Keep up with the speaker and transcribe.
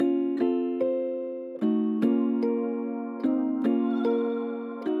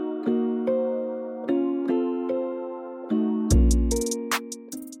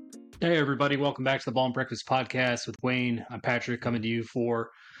Hey, everybody. Welcome back to the Ball and Breakfast podcast with Wayne. I'm Patrick coming to you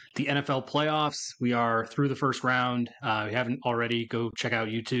for the NFL playoffs. We are through the first round. If you haven't already, go check out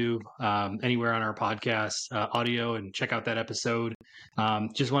YouTube, anywhere on our podcast audio, and check out that episode.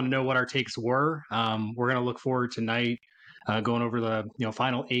 Just want to know what our takes were. We're going to look forward tonight going over the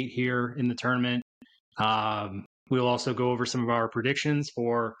final 8 here in the tournament. We'll also go over some of our predictions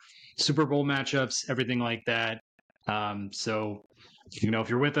for Super Bowl matchups, everything like that. So if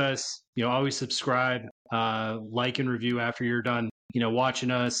you're with us, always subscribe, like and review after you're done,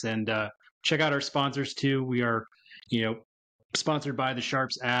 watching us, and check out our sponsors too. We are, sponsored by the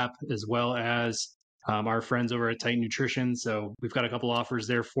Sharps app as well as our friends over at Titan Nutrition. So we've got a couple offers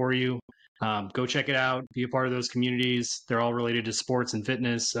there for you. Go check it out. Be a part of those communities. They're all related to sports and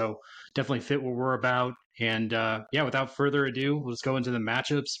fitness. So definitely fit what we're about. And without further ado, let's go into the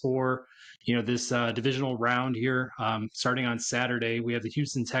matchups for this divisional round here. Starting on Saturday, we have the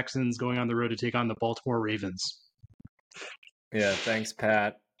Houston Texans going on the road to take on the Baltimore Ravens. Yeah, thanks,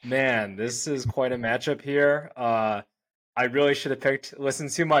 Pat. Man, this is quite a matchup here. I really should have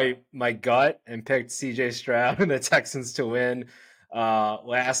listened to my gut and picked CJ Stroud and the Texans to win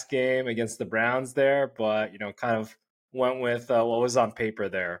last game against the Browns there, but kind of went with what was on paper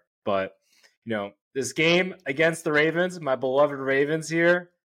there. But this game against the Ravens, my beloved Ravens here.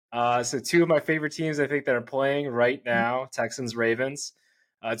 So two of my favorite teams I think that are playing right now, Texans, Ravens.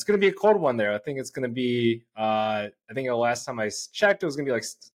 It's going to be a cold one there. I think it's going to be, I think the last time I checked, it was going to be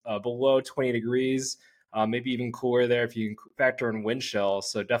like below 20 degrees, maybe even cooler there if you factor in wind chill.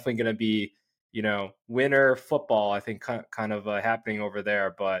 So definitely going to be, winter football, I think, kind of happening over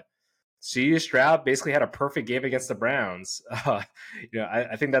there. But C.J. Stroud basically had a perfect game against the Browns.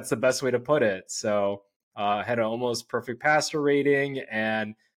 I think that's the best way to put it. So had an almost perfect passer rating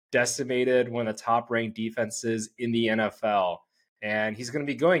and decimated one of the top-ranked defenses in the NFL. And he's going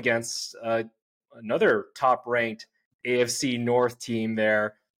to be going against another top-ranked AFC North team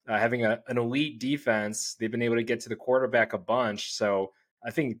there, having an elite defense. They've been able to get to the quarterback a bunch. So I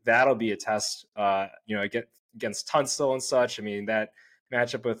think that'll be a test, against Tunsil and such. I mean, that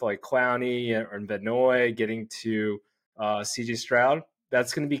matchup with like Clowney and Benoit getting to CJ Stroud,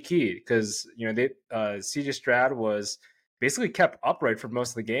 that's going to be key because, CJ Stroud was basically kept upright for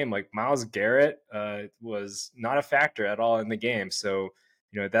most of the game. Like Myles Garrett was not a factor at all in the game. So,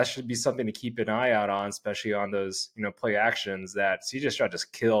 that should be something to keep an eye out on, especially on those, play actions that CJ Stroud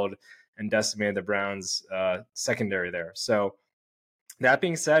just killed and decimated the Browns secondary there. So that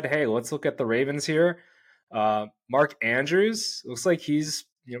being said, hey, let's look at the Ravens here. Mark Andrews looks like he's,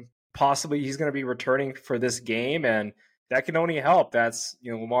 possibly he's going to be returning for this game, and that can only help. That's,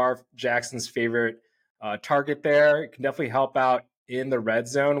 Lamar Jackson's favorite target there. It can definitely help out in the red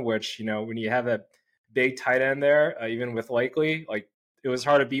zone, which, when you have a big tight end there, even with Likely, like it was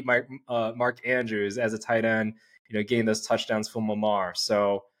hard to beat Mark Andrews as a tight end, getting those touchdowns from Lamar.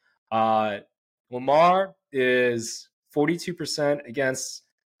 So Lamar is 42% against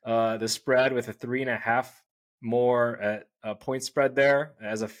the spread with a 3.5 more at a point spread there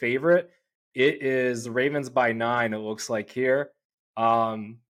as a favorite. It is the Ravens by 9. It looks like here.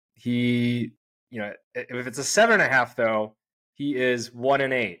 He, if it's a 7.5 though, he is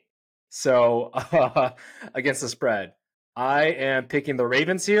 1-8. So against the spread, I am picking the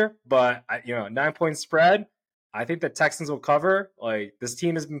Ravens here, but 9-point spread. I think the Texans will cover. Like this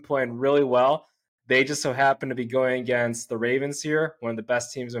team has been playing really well. They just so happen to be going against the Ravens here, one of the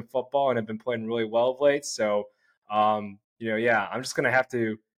best teams in football, and have been playing really well of late. So, I'm just going to have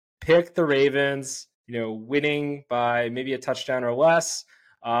to pick the Ravens, winning by maybe a touchdown or less.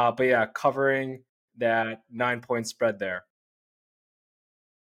 But yeah, covering that 9-point spread there.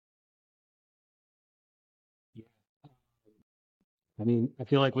 I mean, I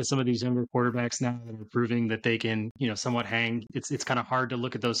feel like with some of these younger quarterbacks now that are proving that they can, somewhat hang, it's kind of hard to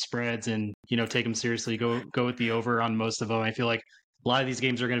look at those spreads and, take them seriously, go with the over on most of them. I feel like a lot of these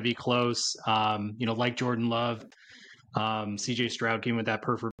games are going to be close. Like Jordan Love, CJ Stroud came with that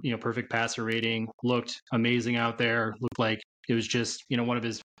perfect passer rating, looked amazing out there, looked like it was just, one of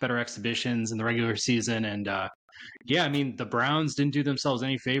his better exhibitions in the regular season. And the Browns didn't do themselves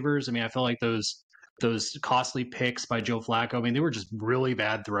any favors. I mean, I felt like those costly picks by Joe Flacco, I mean, they were just really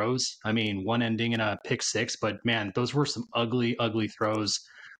bad throws. I mean, one ending in a pick six, but man, those were some ugly, ugly throws.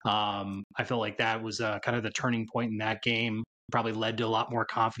 I felt like that was kind of the turning point in that game. Probably led to a lot more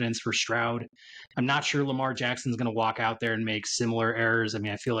confidence for Stroud. I'm not sure Lamar Jackson's going to walk out there and make similar errors. I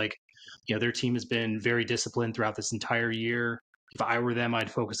mean, I feel like, their team has been very disciplined throughout this entire year. if I were them,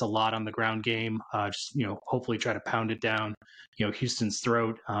 I'd focus a lot on the ground game. Just hopefully try to pound it down, Houston's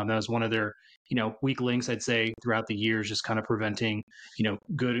throat. That was one of their weak links, I'd say, throughout the years, just kind of preventing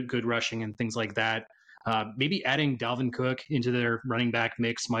good rushing and things like that. Maybe adding Dalvin Cook into their running back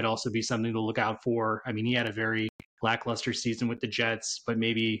mix might also be something to look out for. I mean, he had a very lackluster season with the Jets, but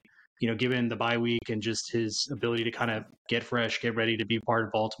maybe given the bye week and just his ability to kind of get fresh, get ready to be part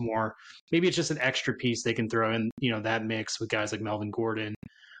of Baltimore, maybe it's just an extra piece they can throw in, that mix with guys like Melvin Gordon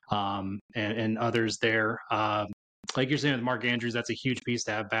and others there. Like you're saying with Mark Andrews, that's a huge piece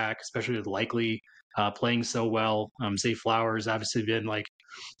to have back, especially with Likely playing so well. Zay Flowers obviously been like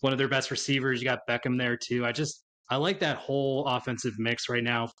one of their best receivers. You got Beckham there too. I like that whole offensive mix right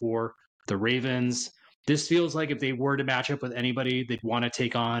now for the Ravens. This feels like if they were to match up with anybody, they'd want to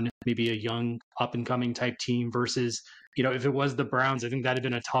take on maybe a young up and coming type team versus, if it was the Browns, I think that'd have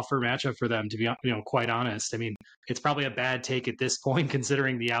been a tougher matchup for them, to be, quite honest. I mean, it's probably a bad take at this point,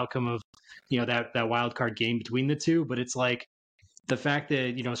 considering the outcome of, that wild card game between the two. But it's like the fact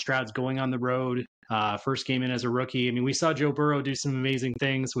that, Stroud's going on the road, first game in as a rookie. I mean, we saw Joe Burrow do some amazing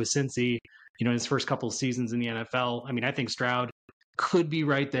things with Cincy, in his first couple of seasons in the NFL. I mean, I think Stroud could be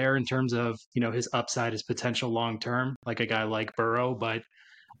right there in terms of, his upside, his potential long term, like a guy like Burrow. But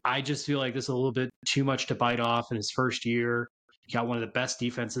I just feel like this is a little bit too much to bite off in his first year. He got one of the best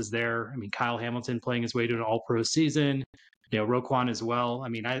defenses there. I mean, Kyle Hamilton playing his way to an all-pro season, Roquan as well. I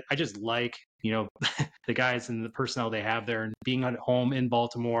mean, I just like, the guys and the personnel they have there, and being at home in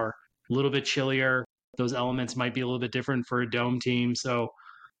Baltimore, a little bit chillier. Those elements might be a little bit different for a dome team. So,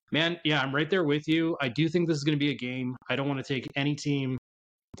 man, yeah, I'm right there with you. I do think this is going to be a game. I don't want to take any team,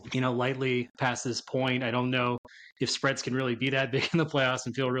 lightly past this point. I don't know if spreads can really be that big in the playoffs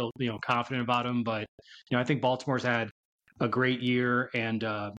and feel real, confident about them. But, I think Baltimore's had a great year, and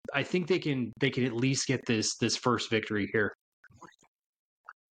I think they can at least get this first victory here.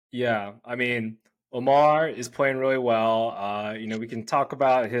 Yeah, I mean, Lamar is playing really well. We can talk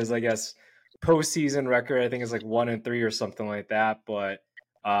about his, I guess, postseason record. I think it's like 1-3 or something like that. But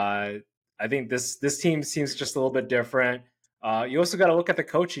I think this team seems just a little bit different. You also got to look at the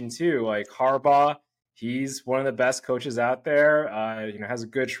coaching too. Like Harbaugh, he's one of the best coaches out there. Has a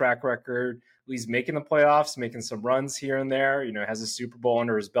good track record. He's making the playoffs, making some runs here and there. Has a Super Bowl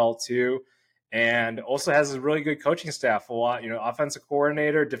under his belt too, and also has a really good coaching staff. A lot, offensive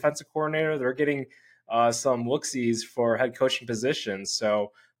coordinator, defensive coordinator. They're getting some look-sees for head coaching positions.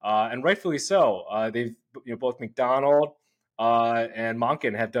 So, and rightfully so. They've both McDonald and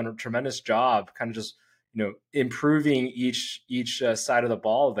Monken have done a tremendous job, kind of just improving each side of the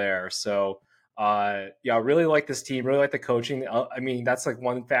ball there. So I really like this team, really like the coaching. I mean, that's like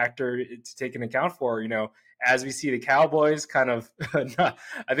one factor to take into account for, as we see the Cowboys kind of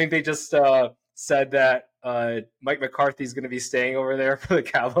I think they just said that Mike McCarthy is going to be staying over there for the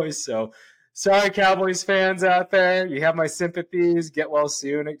Cowboys. So sorry, Cowboys fans out there, you have my sympathies. Get well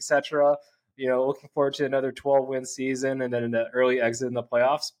soon, etc. Looking forward to another 12-win season and then an early exit in the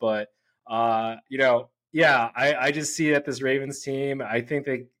playoffs. But I just see that this Ravens team, I think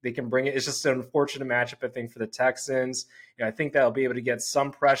they can bring it. It's just an unfortunate matchup, I think, for the Texans. I think they'll be able to get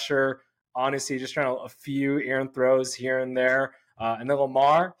some pressure. Honestly, just trying a few errant throws here and there. And then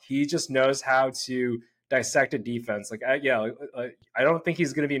Lamar, he just knows how to dissect a defense. I don't think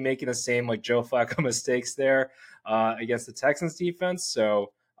he's going to be making the same like Joe Flacco mistakes there against the Texans defense.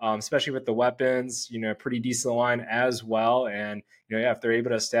 So especially with the weapons, pretty decent line as well. And if they're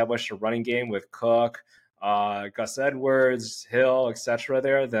able to establish a running game with Cook, Gus Edwards, Hill, etc.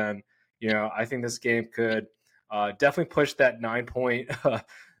 there, then I think this game could definitely push that 9-point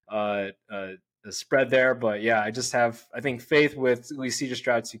spread there. But yeah, I just have, I think, faith with CJ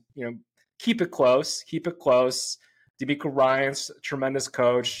Stroud to keep it close. DeMeco Ryans, tremendous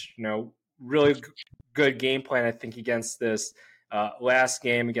coach. Really good game plan, I think, against this last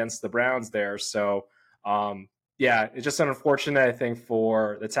game against the Browns there. So it's just unfortunate, I think,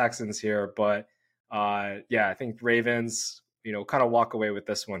 for the Texans here. But I think Ravens, kind of walk away with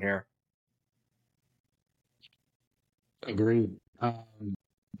this one here. Agreed.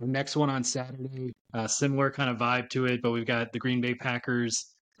 The next one on Saturday, similar kind of vibe to it, but we've got the Green Bay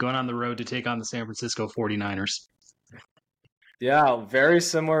Packers going on the road to take on the San Francisco 49ers. Yeah, very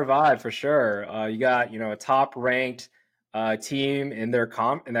similar vibe for sure. You got, a top-ranked team in their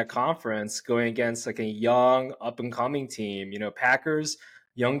in that conference going against like a young up-and-coming team. Packers,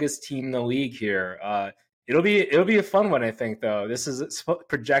 youngest team in the league here. It'll be a fun one, I think, though. This is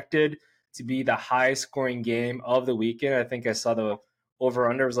projected to be the highest scoring game of the weekend. I think I saw the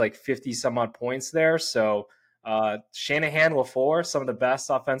over-under was like 50 some odd points there. So Shanahan, LaFleur, some of the best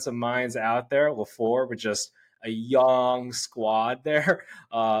offensive minds out there. LaFleur with just a young squad there.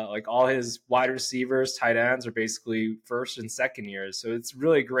 Like all his wide receivers, tight ends are basically first and second years. So it's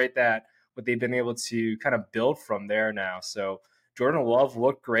really great that what they've been able to kind of build from there now. So Jordan Love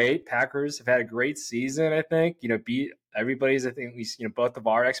looked great. Packers have had a great season, I think. Beat everybody's, I think, at least, both of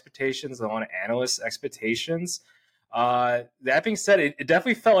our expectations and a lot of analysts' expectations. That being said, it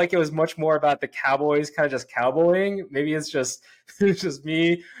definitely felt like it was much more about the Cowboys kind of just cowboying. Maybe it's just it's just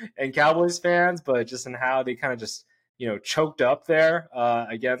me and Cowboys fans, but just in how they kind of just choked up there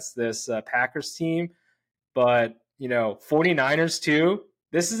against this Packers team. But 49ers too.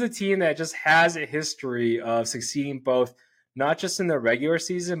 This is a team that just has a history of succeeding both not just in the regular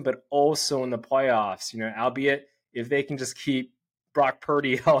season but also in the playoffs. Albeit if they can just keep Brock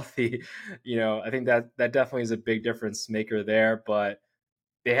Purdy healthy, I think that definitely is a big difference maker there. But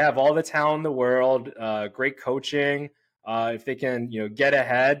they have all the talent in the world, great coaching. If they can, get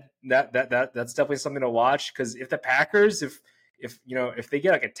ahead, that's definitely something to watch. Because if the Packers, if they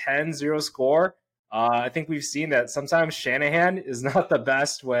get like a 10-0 score, I think we've seen that sometimes Shanahan is not the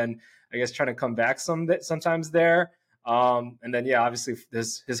best when I guess trying to come back sometimes there. And then obviously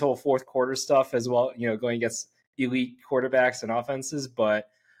his whole fourth quarter stuff as well. Going against elite quarterbacks and offenses, but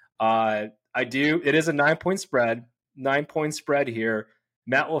it is a 9-point spread. 9-point spread here.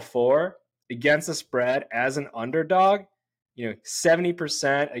 Matt LaFleur against the spread as an underdog,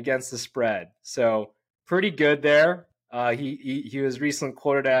 70% against the spread. So pretty good there. He was recently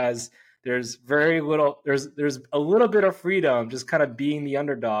quoted as there's a little bit of freedom just kind of being the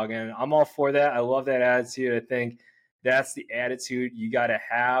underdog. And I'm all for that. I love that attitude. I think that's the attitude you got to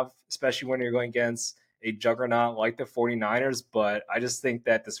have, especially when you're going against a juggernaut like the 49ers. But I just think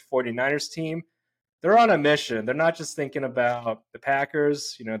that this 49ers team, they're on a mission. They're not just thinking about the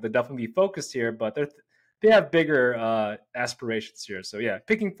Packers. They'll definitely be focused here, but they have bigger aspirations here. So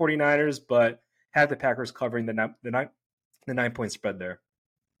picking 49ers, but have the Packers covering the 9-point spread there.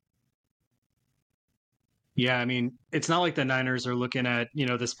 Yeah, I mean, it's not like the Niners are looking at,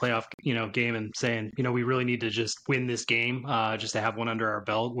 this playoff, game and saying, we really need to just win this game, just to have one under our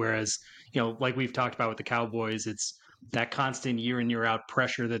belt. Whereas, like we've talked about with the Cowboys, it's that constant year in, year out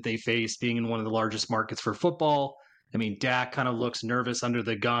pressure that they face being in one of the largest markets for football. I mean, Dak kind of looks nervous under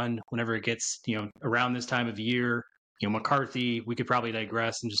the gun whenever it gets, around this time of year. McCarthy, we could probably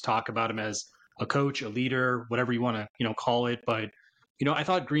digress and just talk about him as a coach, a leader, whatever you want to, call it. But I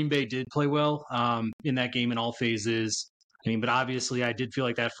thought Green Bay did play well in that game in all phases. I mean, but obviously I did feel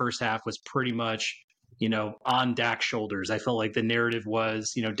like that first half was pretty much, on Dak's shoulders. I felt like the narrative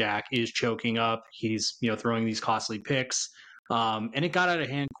was, Dak is choking up. He's, throwing these costly picks. And it got out of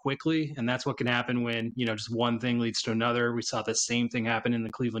hand quickly. And that's what can happen when, just one thing leads to another. We saw the same thing happen in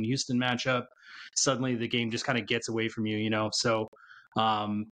the Cleveland-Houston matchup. Suddenly the game just kind of gets away from you, So,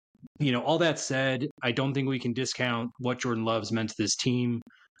 all that said, I don't think we can discount what Jordan Love's meant to this team,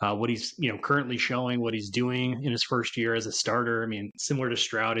 what he's currently showing, what he's doing in his first year as a starter. I mean, similar to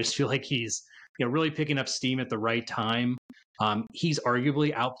Stroud, I just feel like he's really picking up steam at the right time. He's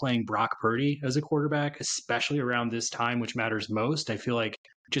arguably outplaying Brock Purdy as a quarterback, especially around this time, which matters most. I feel like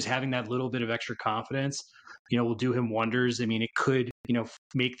just having that little bit of extra confidence, will do him wonders. I mean, it could,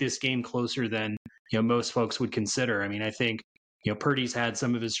 make this game closer than most folks would consider. I mean, I think Purdy's had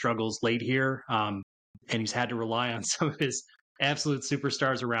some of his struggles late here, and he's had to rely on some of his absolute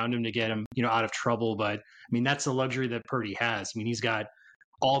superstars around him to get him, out of trouble. But I mean, that's the luxury that Purdy has. I mean, he's got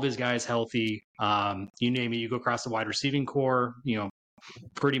all of his guys healthy. You name it, you go across the wide receiving core,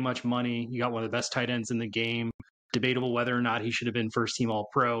 pretty much money. You got one of the best tight ends in the game. Debatable whether or not he should have been first team All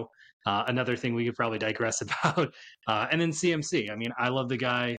Pro. Another thing we could probably digress about. And then CMC. I mean, I love the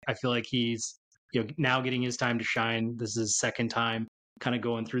guy. I feel like he's now getting his time to shine. This is his second time kind of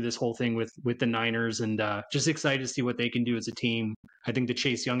going through this whole thing with the Niners, and just excited to see what they can do as a team. I think the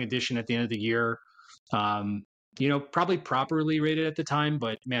Chase Young addition at the end of the year, probably properly rated at the time,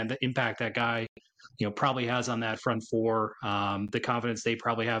 but man, the impact that guy, probably has on that front four, the confidence they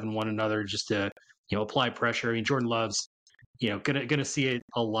probably have in one another just to, apply pressure. I mean, Jordan Love's, gonna see it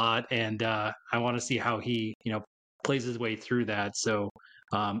a lot, and I want to see how he, plays his way through that. So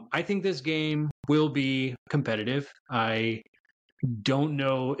I think this game will be competitive. I don't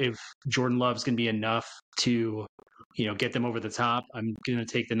know if Jordan Love's going to be enough to, get them over the top. I'm going to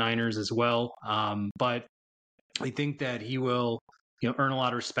take the Niners as well. But I think that he will, earn a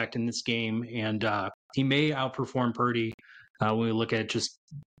lot of respect in this game, and he may outperform Purdy when we look at just,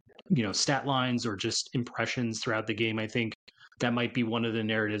 stat lines or just impressions throughout the game. I think that might be one of the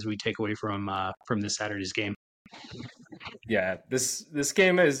narratives we take away from this Saturday's game. Yeah, this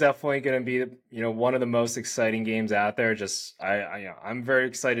game is definitely going to be one of the most exciting games out there. Just I'm very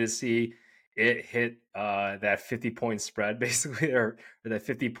excited to see it hit that 50-point spread basically, or that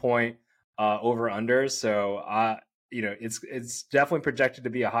 50-point over under. So it's definitely projected to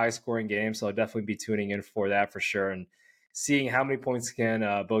be a high scoring game. So I'll definitely be tuning in for that for sure, and seeing how many points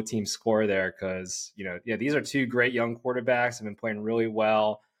can both teams score there, because these are two great young quarterbacks, have been playing really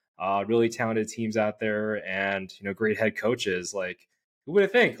well, really talented teams out there, and great head coaches. Like, who would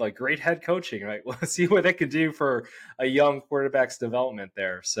have think, like, great head coaching, right? We'll see what they could do for a young quarterback's development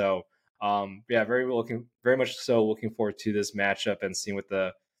there. So very much so looking forward to this matchup and seeing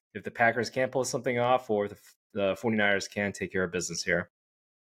if the Packers can pull something off, or the 49ers can take care of business here.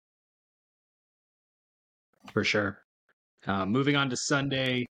 For sure. Moving on to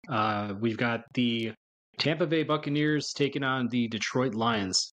Sunday, we've got the Tampa Bay Buccaneers taking on the Detroit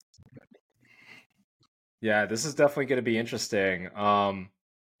Lions. Yeah, this is definitely going to be interesting.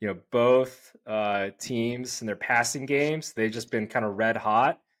 Both teams in their passing games, they've just been kind of red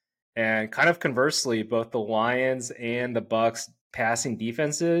hot. And kind of conversely, both the Lions and the Bucks passing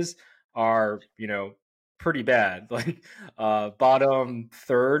defenses are, pretty bad. Like, bottom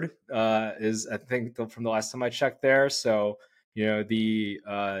third is, I think, from the last time I checked there. So,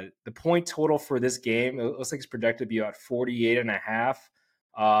 the point total for this game, it looks like it's projected to be about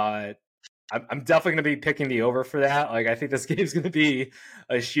 48.5. I'm definitely going to be picking the over for that. Like, I think this game's going to be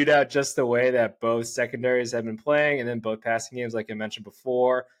a shootout, just the way that both secondaries have been playing, and then both passing games, like I mentioned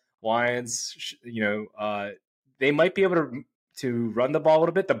before. Lions, they might be able to run the ball a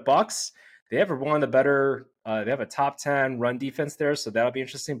little bit. The Bucks, they have one of the better. They have a top 10 run defense there, so that'll be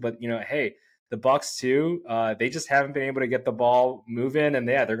interesting. But hey, the Bucks too. They just haven't been able to get the ball moving, and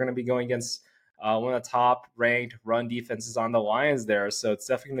they're going to be going against one of the top ranked run defenses on the Lions there. So it's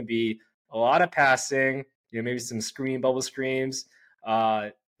definitely going to be a lot of passing, maybe some bubble screens.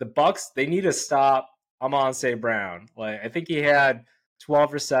 The Bucks, they need to stop Amon St. Brown. Like, I think he had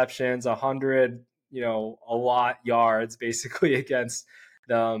 12 receptions, 100, a lot yards basically against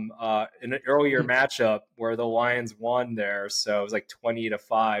them in an earlier matchup where the Lions won there. So it was like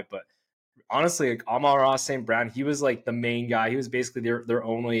 20-5. But honestly, like, Amon St. Brown, he was like the main guy. He was basically their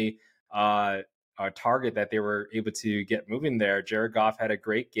only target that they were able to get moving there. Jared Goff had a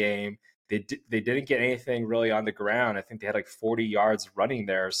great game. They didn't get anything really on the ground. I think they had like 40 yards running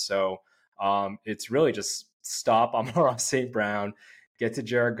there. So it's really just stop Amon St. Brown, get to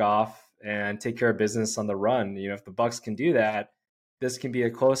Jared Goff, and take care of business on the run. If the Bucks can do that, this can be a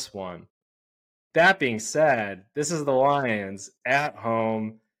close one. That being said, this is the Lions at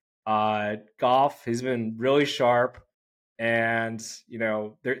home. Goff, he's been really sharp, and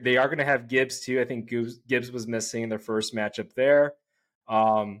they are going to have Gibbs too. I think Gibbs was missing in their first matchup there.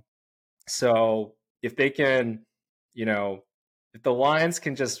 So if they can, if the Lions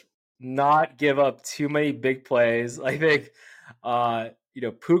can just not give up too many big plays, I think,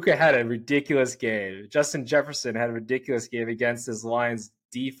 Puka had a ridiculous game. Justin Jefferson had a ridiculous game against his Lions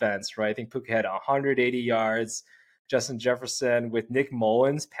defense, right? I think Puka had 180 yards. Justin Jefferson, with Nick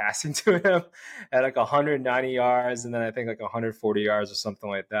Mullins passing to him, at like 190 yards, and then I think like 140 yards or something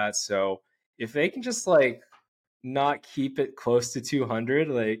like that. So if they can just like not keep it close to 200,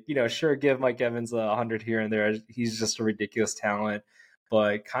 like, sure, give Mike Evans 100 here and there. He's just a ridiculous talent,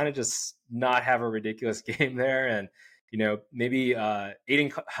 but kind of just not have a ridiculous game there. And maybe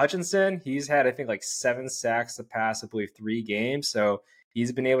Aiden Hutchinson, he's had, I think, like 7 sacks the past, I believe, 3 games. So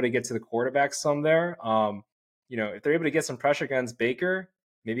he's been able to get to the quarterback some there. If they're able to get some pressure against Baker,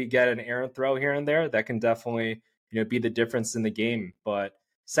 maybe get an errant throw here and there, that can definitely, be the difference in the game. But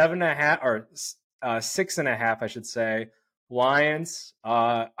 7.5 or 6.5, I should say, Lions,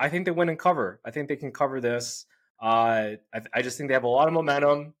 I think they win and cover. I think they can cover this. I just think they have a lot of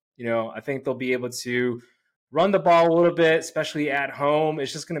momentum. I think they'll be able to run the ball a little bit, especially at home.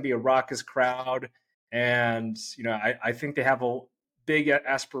 It's just going to be a raucous crowd. And, I think they have big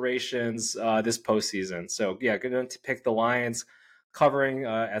aspirations this postseason. So, yeah, going to pick the Lions covering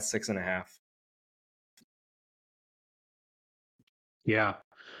at 6.5. Yeah.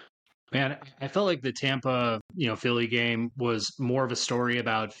 Man, I felt like the Tampa, Philly game was more of a story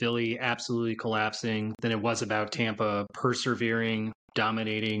about Philly absolutely collapsing than it was about Tampa persevering,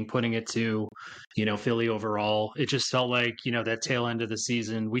 dominating, putting it to, Philly overall. It just felt like, that tail end of the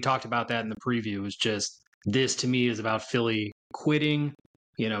season. We talked about that in the preview. It was just, this to me is about Philly quitting,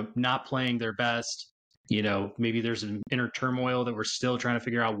 not playing their best. Maybe there's an inner turmoil that we're still trying to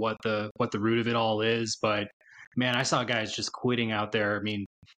figure out what the root of it all is. But man, I saw guys just quitting out there. I mean,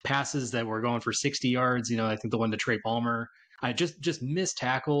 passes that were going for 60 yards. I think the one to Trey Palmer. I just missed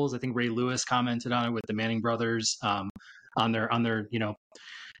tackles. I think Ray Lewis commented on it with the Manning brothers on their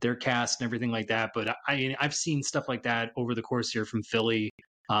their cast and everything like that. But I've seen stuff like that over the course here from Philly.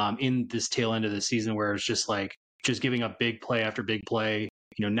 in this tail end of the season where it's just giving up big play after big play,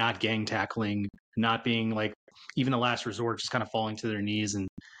 not gang tackling, not being like even the last resort, just kind of falling to their knees and,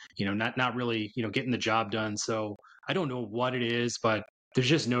 not really, getting the job done. So I don't know what it is, but there's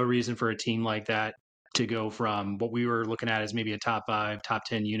just no reason for a team like that to go from what we were looking at as maybe a top 5, top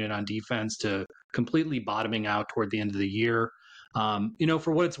 10 unit on defense to completely bottoming out toward the end of the year.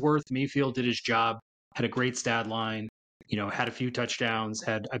 For what it's worth, Mayfield did his job, had a great stat line, had a few touchdowns,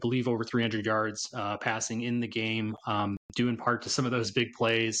 had, I believe, over 300 yards passing in the game, due in part to some of those big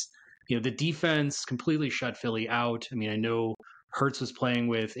plays. The defense completely shut Philly out. I mean, I know Hurts was playing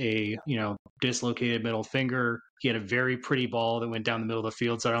with a, dislocated middle finger. He had a very pretty ball that went down the middle of the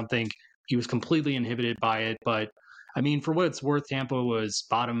field, so I don't think he was completely inhibited by it. But I mean, for what it's worth, Tampa was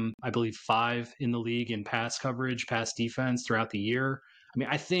bottom, I believe, 5 in the league in pass coverage, pass defense throughout the year. I mean,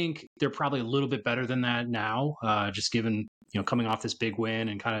 I think they're probably a little bit better than that now, just given, coming off this big win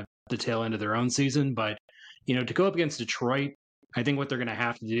and kind of the tail end of their own season. But, to go up against Detroit, I think what they're going to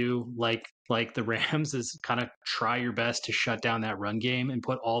have to do, like the Rams, is kind of try your best to shut down that run game and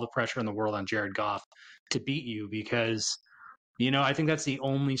put all the pressure in the world on Jared Goff to beat you because, I think that's the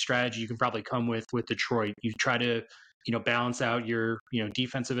only strategy you can probably come with Detroit. You try to, balance out your,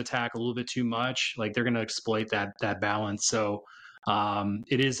 defensive attack a little bit too much. Like they're going to exploit that balance. So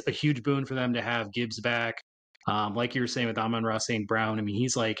it is a huge boon for them to have Gibbs back. Like you were saying with Amon-Ra St. Brown, I mean,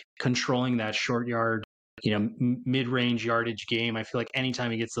 he's like controlling that short yard, mid-range yardage game. I feel like anytime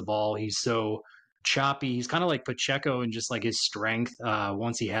he gets the ball, he's so choppy. He's kind of like Pacheco and just like his strength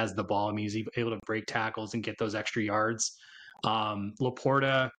once he has the ball. I mean, he's able to break tackles and get those extra yards.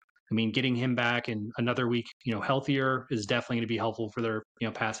 Laporta, I mean, getting him back in another week, healthier is definitely going to be helpful for their,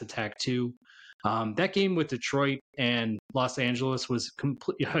 pass attack too. That game with Detroit and Los Angeles was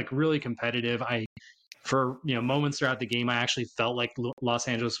like really competitive. For moments throughout the game, I actually felt like Los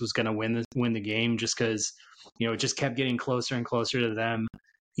Angeles was going to win the game just because it just kept getting closer and closer to them.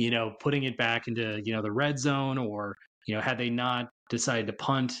 Putting it back into the red zone, or had they not decided to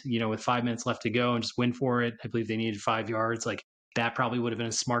punt, with 5 minutes left to go and just win for it, I believe they needed 5 yards. Like that probably would have been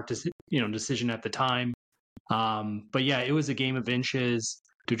a smart decision at the time. But yeah, it was a game of inches.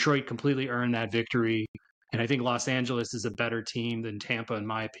 Detroit completely earned that victory. And I think Los Angeles is a better team than Tampa, in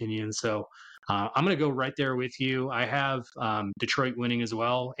my opinion. So I'm going to go right there with you. I have Detroit winning as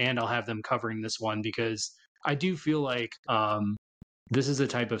well, and I'll have them covering this one because I do feel like this is a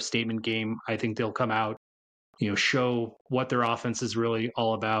type of statement game. I think they'll come out, show what their offense is really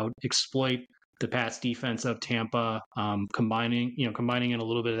all about, exploit the pass defense of Tampa, combining in a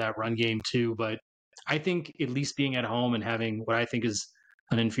little bit of that run game too. But I think at least being at home and having what I think is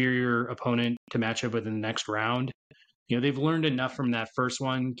an inferior opponent to match up with in the next round, they've learned enough from that first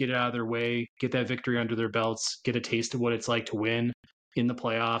one, get it out of their way, get that victory under their belts, get a taste of what it's like to win in the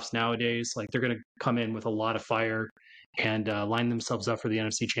playoffs nowadays. Like they're going to come in with a lot of fire and line themselves up for the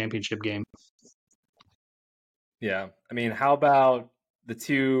NFC Championship game. Yeah. I mean, how about the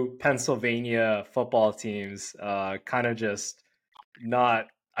two Pennsylvania football teams kind of just not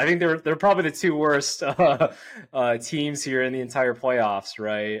 – I think they're probably the two worst teams here in the entire playoffs,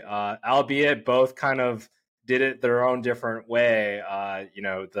 right? Albeit both kind of did it their own different way.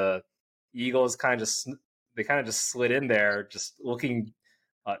 The Eagles kind of just slid in there, just looking –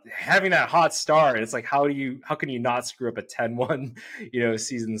 having that hot start. It's like how can you not screw up a 10-1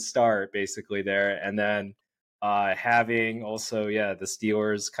 season start basically there, and then having also the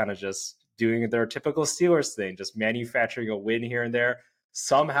Steelers kind of just doing their typical Steelers thing, just manufacturing a win here and there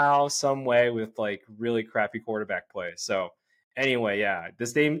somehow, some way with like really crappy quarterback play. So anyway,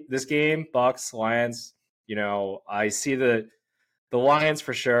 this game, Bucks, Lions, I see the Lions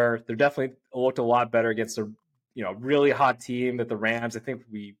for sure. They're definitely looked a lot better against a really hot team at the Rams. I think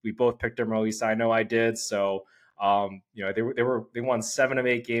we both picked them, or at least I know I did. So they won 7 of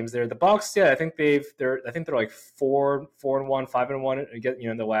 8 games there. The Bucks, I think they're like 4-1, 5-1 again,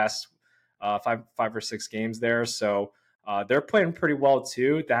 in the last 5 or 6 games there. So they're playing pretty well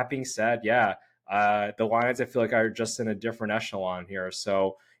too. That being said, the Lions I feel like are just in a different echelon here.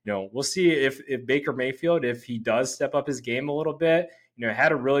 So we'll see if Baker Mayfield, if he does step up his game a little bit.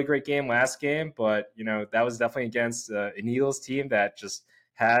 Had a really great game last game, but that was definitely against an Eagles team that just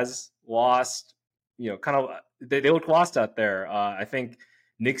has lost. Kind of they look lost out there. I think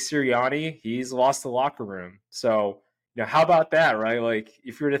Nick Sirianni, he's lost the locker room. So how about that, right? Like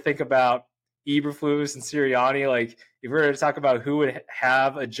if you were to think about Eberflus and Sirianni, like if we were to talk about who would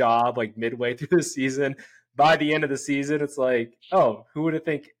have a job like midway through the season, by the end of the season, it's like, oh, who would have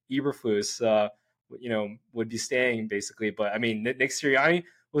think Eberflus would be staying basically. But I mean, Nick Sirianni,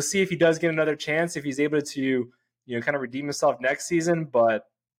 we'll see if he does get another chance, if he's able to kind of redeem himself next season. But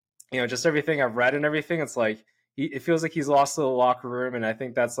just everything I've read and everything, it's like it feels like he's lost the locker room, and I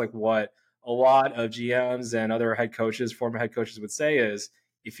think that's like what a lot of GMs and other former head coaches would say is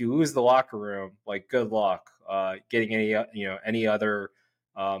if you lose the locker room, like good luck getting any other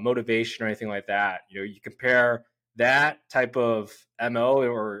motivation or anything like that. You compare that type of MO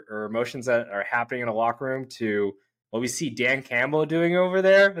or emotions that are happening in a locker room to what we see Dan Campbell doing over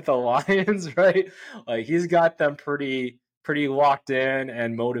there with the Lions, right? Like he's got them pretty locked in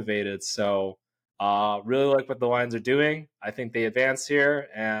and motivated. So really like what the Lions are doing. I think they advance here,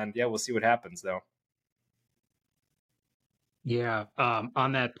 and yeah, we'll see what happens though. Yeah.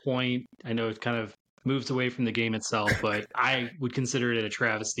 On that point, I know it kind of moves away from the game itself, but I would consider it a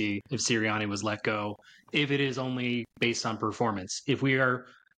travesty if Sirianni was let go, if it is only based on performance. If we are,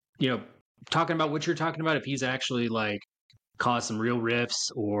 talking about what you're talking about, if he's actually like caused some real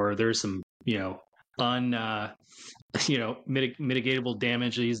rifts or there's some, un mitigatable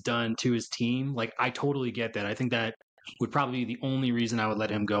damage that he's done to his team, like I totally get that. I think that would probably be the only reason I would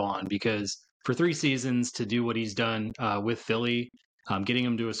let him go on, because for 3 seasons to do what he's done with Philly, getting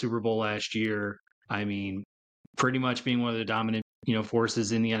him to a Super Bowl last year, I mean, pretty much being one of the dominant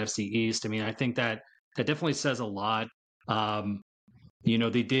forces in the NFC East. I mean, I think that definitely says a lot.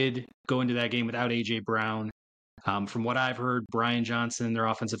 They did go into that game without AJ Brown. From what I've heard, Brian Johnson, their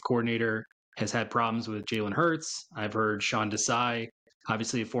offensive coordinator, has had problems with Jalen Hurts. I've heard Sean Desai,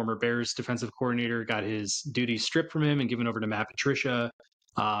 obviously a former Bears defensive coordinator, got his duties stripped from him and given over to Matt Patricia.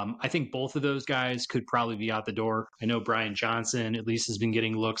 I think both of those guys could probably be out the door. I know Brian Johnson at least has been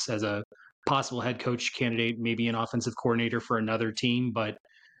getting looks as a possible head coach candidate, maybe an offensive coordinator for another team. But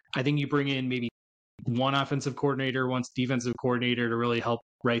I think you bring in maybe one offensive coordinator, one defensive coordinator to really help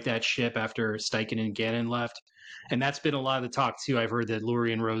right that ship after Steichen and Gannon left. And that's been a lot of the talk too. I've heard that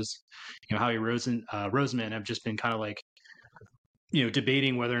Lurie and Howie Roseman have just been kind of like,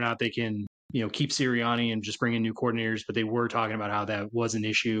 debating whether or not they can, keep Sirianni and just bring in new coordinators. But they were talking about how that was an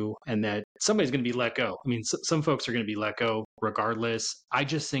issue and that somebody's going to be let go. I mean, some folks are going to be let go regardless. I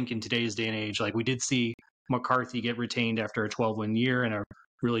just think in today's day and age, like we did see McCarthy get retained after a 12-win year and a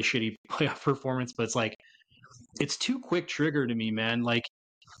really shitty playoff performance, but it's like, it's too quick trigger to me, man. Like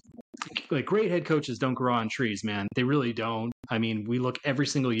great head coaches don't grow on trees, man. They really don't. I mean, we look every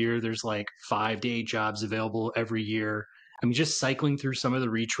single year, there's like 5 to 8 jobs available every year. I mean, just cycling through some of the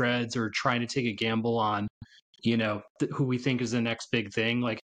retreads or trying to take a gamble on, who we think is the next big thing.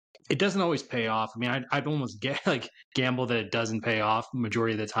 Like, it doesn't always pay off. I mean, I'd almost get like gamble that it doesn't pay off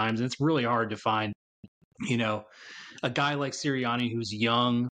majority of the times. And it's really hard to find, a guy like Sirianni who's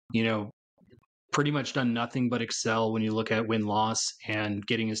young, pretty much done nothing but excel when you look at win-loss and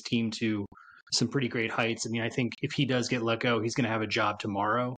getting his team to some pretty great heights. I mean, I think if he does get let go, he's going to have a job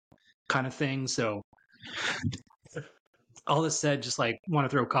tomorrow kind of thing. So all this said, just like want to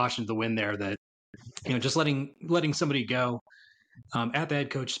throw caution to the wind there that, just letting somebody go at the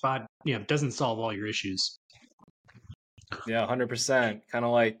head coach spot, doesn't solve all your issues. Yeah, 100%. Kind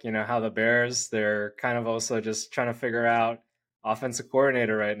of like, how the Bears, they're kind of also just trying to figure out offensive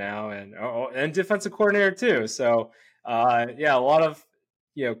coordinator right now and defensive coordinator too. So, yeah, a lot of,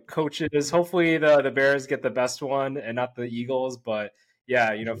 coaches. Hopefully the Bears get the best one and not the Eagles. But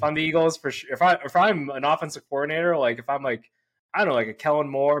yeah, if I'm the Eagles for sure, if I'm an offensive coordinator, like if I'm like, I don't know, like a Kellen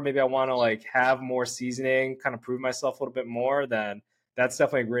Moore, maybe I want to like have more seasoning, kind of prove myself a little bit more, then that's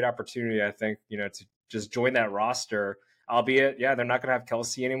definitely a great opportunity, I think, to just join that roster. Albeit, yeah, they're not going to have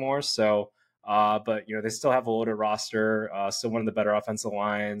Kelsey anymore. So, but they still have a loaded roster, still one of the better offensive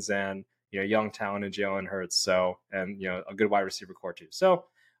lines, and young talent in Jalen Hurts. So, and a good wide receiver core too. So,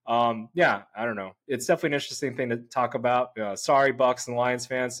 yeah, I don't know. It's definitely an interesting thing to talk about. Sorry, Bucks and Lions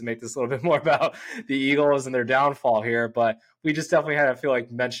fans, to make this a little bit more about the Eagles and their downfall here, but we just definitely had to feel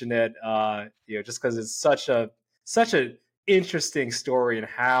like mention it. Just because it's such a interesting story and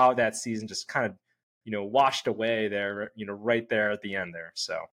how that season just kind of washed away there, right there at the end there.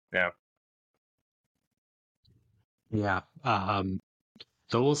 So, yeah. Yeah.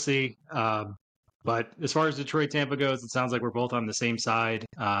 So we'll see. But as far as Detroit Tampa goes, it sounds like we're both on the same side.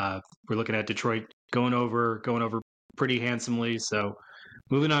 We're looking at Detroit going over pretty handsomely. So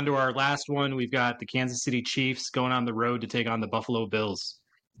moving on to our last one, we've got the Kansas City Chiefs going on the road to take on the Buffalo Bills.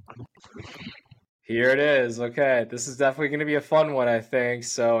 Here it is. Okay, this is definitely going to be a fun one, I think.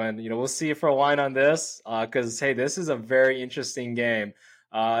 So, and we'll see if we're aligned on this, because hey, this is a very interesting game.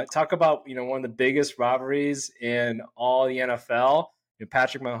 Talk about one of the biggest rivalries in all the NFL.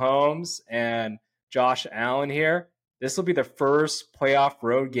 Patrick Mahomes and Josh Allen here. This will be the first playoff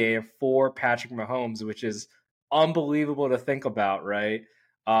road game for Patrick Mahomes, which is unbelievable to think about, right?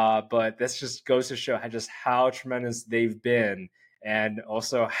 But this just goes to show how tremendous they've been, and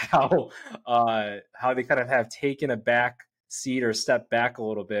also how they kind of have taken a back seat or stepped back a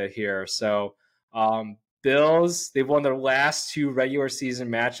little bit here. So Bills, they've won their last 2 regular season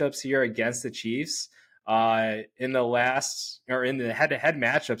matchups here against the Chiefs. In the head-to-head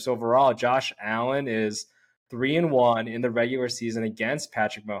matchups overall, Josh Allen is 3-1 in the regular season against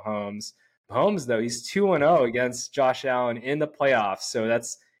Patrick Mahomes. Mahomes, though, he's 2-0 against Josh Allen in the playoffs. So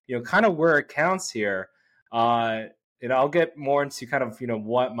that's, kind of where it counts here. And I'll get more into kind of,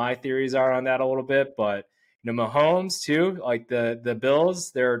 what my theories are on that a little bit. But, Mahomes, too, like the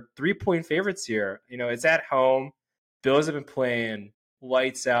Bills, they're 3-point favorites here. It's at home. Bills have been playing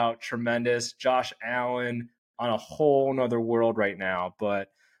lights out, tremendous. Josh Allen on a whole nother world right now. But,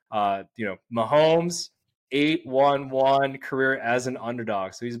 Mahomes, 8-1-1 career as an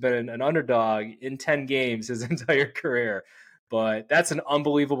underdog. So he's been an underdog in 10 games his entire career. But that's an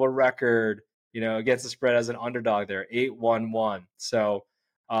unbelievable record, against the spread as an underdog there, 8-1-1. So,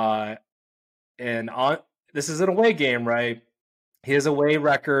 this is an away game, right? His away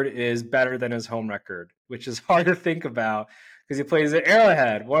record is better than his home record, which is hard to think about because he plays at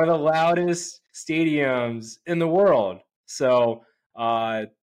Arrowhead, one of the loudest stadiums in the world. So,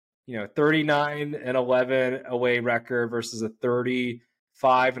 39-11 away record versus a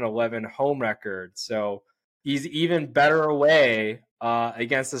 35-11 home record. So he's even better away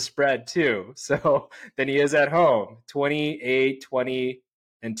against the spread too. So than he is at home.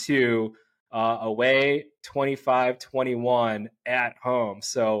 28-20-2 away, 25-21 at home.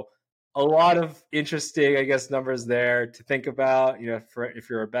 So a lot of interesting, I guess, numbers there to think about. If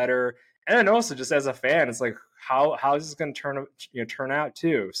you're a bettor, and then also just as a fan, it's like how is this going to turn out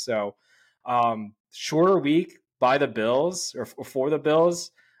too. So shorter week by the Bills or for the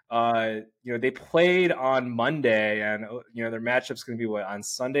Bills. They played on Monday, and their matchup's going to be on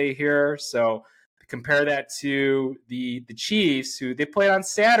Sunday here. So compare that to the Chiefs, who they played on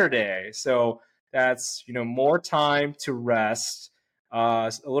Saturday. So that's more time to rest,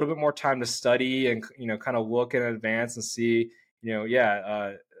 a little bit more time to study, and kind of look in advance and see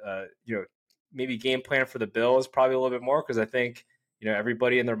maybe game plan for the Bills probably a little bit more, because I think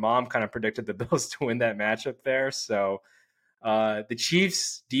everybody and their mom kind of predicted the Bills to win that matchup there. So the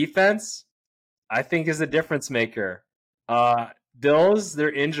Chiefs defense, I think, is a difference maker. Bills,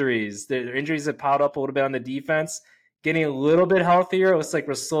 their injuries have piled up a little bit on the defense, getting a little bit healthier. It looks like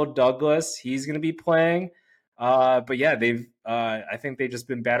Rasul Douglas, he's going to be playing. But yeah, I think they've just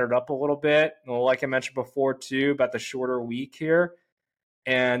been battered up a little bit. Like I mentioned before too, about the shorter week here.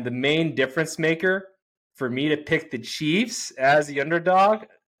 And the main difference maker for me to pick the Chiefs as the underdog,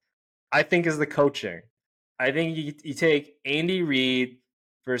 I think, is the coaching. I think you take Andy Reid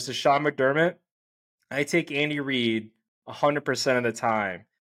versus Sean McDermott. I take Andy Reid 100% of the time.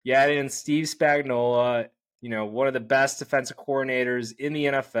 You add in Steve Spagnuolo, one of the best defensive coordinators in the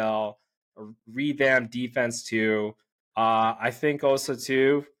NFL, a revamped defense too. I think also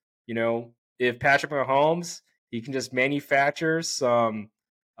too, if Patrick Mahomes, he can just manufacture some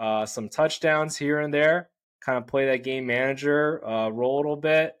touchdowns here and there, kind of play that game manager role a little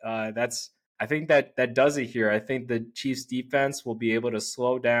bit. I think that does it here. I think the Chiefs defense will be able to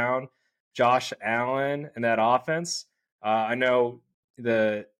slow down Josh Allen and that offense. I know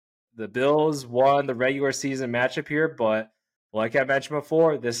the Bills won the regular season matchup here, but like I mentioned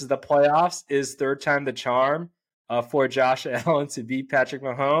before, this is the playoffs. Is third time the charm for Josh Allen to beat Patrick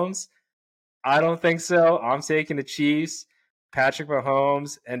Mahomes? I don't think so. I'm taking the Chiefs. Patrick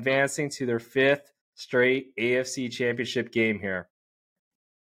Mahomes advancing to their 5th straight AFC Championship game here.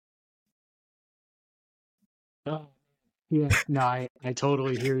 Yeah, no, I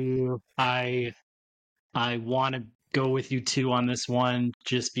totally hear you. I want to go with you too on this one,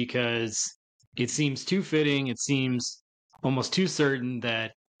 just because it seems too fitting. It seems almost too certain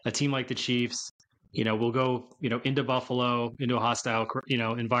that a team like the Chiefs, will go, into Buffalo, into a hostile,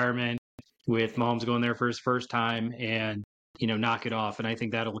 environment, with Mahomes going there for his first time and, knock it off. And I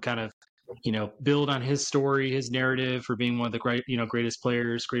think that'll kind of, build on his story, his narrative for being one of the greatest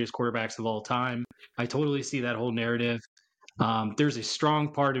players, greatest quarterbacks of all time. I totally see that whole narrative. There's a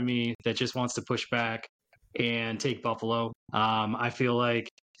strong part of me that just wants to push back and take Buffalo. I feel like,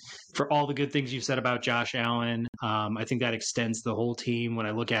 for all the good things you've said about Josh Allen, I think that extends the whole team. When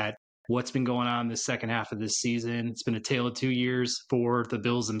I look at what's been going on the second half of this season, it's been a tale of 2 years for the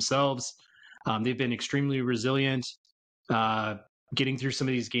Bills themselves. They've been extremely resilient, getting through some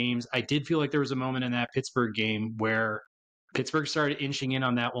of these games. I did feel like there was a moment in that Pittsburgh game where Pittsburgh started inching in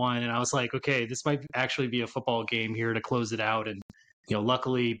on that one, and I was like, okay, this might actually be a football game here to close it out. And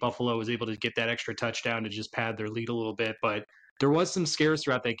luckily Buffalo was able to get that extra touchdown to just pad their lead a little bit. But there was some scares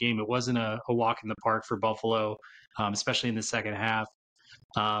throughout that game. It wasn't a walk in the park for Buffalo, especially in the second half.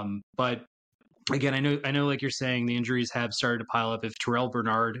 But again, I know, like you're saying, the injuries have started to pile up. If Terrell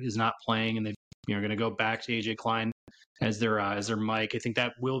Bernard is not playing, and they're going to go back to AJ Klein as their Mike, I think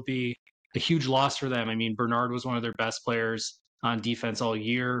that will be a huge loss for them. I mean, Bernard was one of their best players on defense all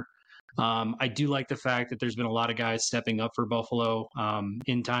year. I do like the fact that there's been a lot of guys stepping up for Buffalo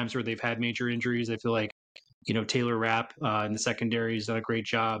in times where they've had major injuries. I feel like, Taylor Rapp in the secondary has done a great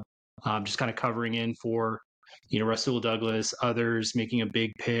job, just kind of covering in for, Rasul Douglas, others making a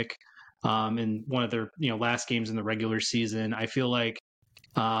big pick in one of their, last games in the regular season. I feel like,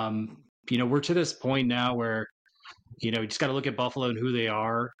 we're to this point now where, you just got to look at Buffalo and who they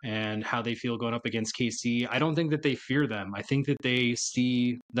are and how they feel going up against KC. I don't think that they fear them. I think that they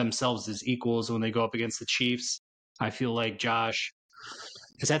see themselves as equals when they go up against the Chiefs. I feel like Josh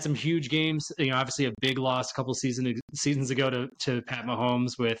has had some huge games. Obviously a big loss a couple seasons ago to Pat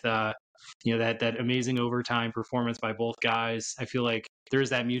Mahomes with that amazing overtime performance by both guys. I feel like there is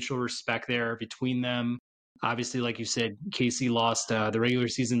that mutual respect there between them. Obviously, like you said, KC lost the regular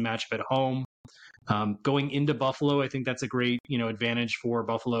season matchup at home. Going into Buffalo, I think that's a great, advantage for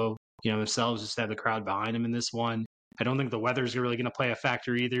Buffalo, themselves, just to have the crowd behind them in this one. I don't think the weather's really going to play a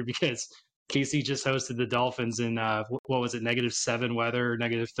factor either because KC just hosted the Dolphins in, what was it, -7 weather,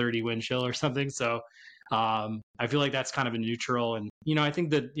 -30 wind chill or something. So I feel like that's kind of a neutral. And, I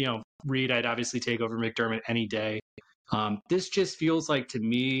think that, Reed, I'd obviously take over McDermott any day. This just feels like, to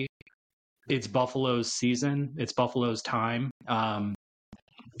me, it's Buffalo's season. It's Buffalo's time.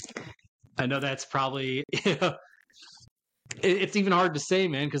 I know that's probably it's even hard to say,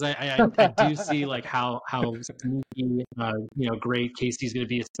 man, because I do see like how sneaky, great KC's going to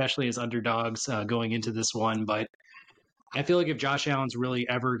be, especially as underdogs going into this one. But I feel like if Josh Allen's really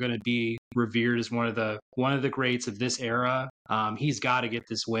ever going to be revered as one of the greats of this era, he's got to get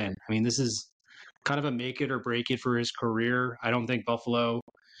this win. I mean, this is kind of a make it or break it for his career. I don't think Buffalo,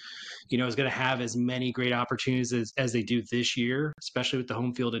 is going to have as many great opportunities as they do this year, especially with the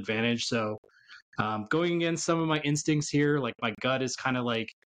home field advantage. So going against some of my instincts here, like my gut is kind of like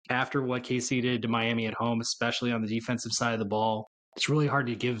after what KC did to Miami at home, especially on the defensive side of the ball, it's really hard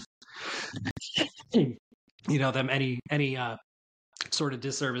to give them any sort of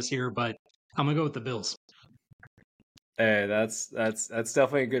disservice here. But I'm gonna go with the Bills. Hey, that's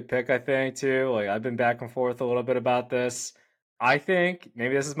definitely a good pick, I think, too. Like, I've been back and forth a little bit about this. I think,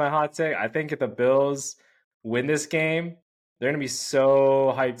 maybe this is my hot take, I think if the Bills win this game, they're going to be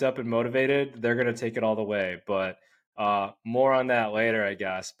so hyped up and motivated, they're going to take it all the way. But more on that later, I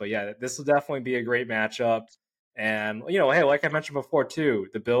guess. But yeah, this will definitely be a great matchup. And, hey, like I mentioned before, too,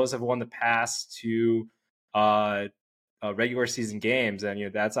 the Bills have won the past two regular season games.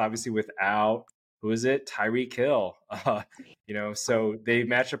 And, that's obviously without, who is it? Tyreek Hill. So they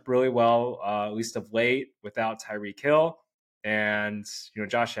match up really well, at least of late, without Tyreek Hill. And,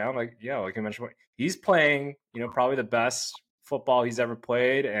 Josh Allen, like I mentioned, he's playing, probably the best football he's ever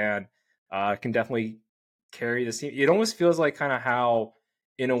played, and can definitely carry the team. It almost feels like kind of how,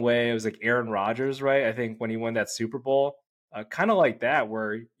 in a way, it was like Aaron Rodgers, right? I think when he won that Super Bowl, kind of like that,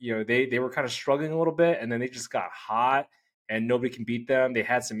 where, they were kind of struggling a little bit, and then they just got hot, and nobody can beat them. They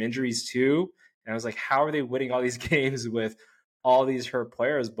had some injuries too. And I was like, how are they winning all these games with all these hurt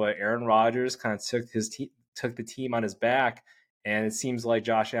players? But Aaron Rodgers kind of took the team on his back, and it seems like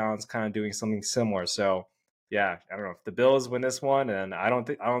Josh Allen's kind of doing something similar. So, yeah, I don't know if the Bills win this one, and I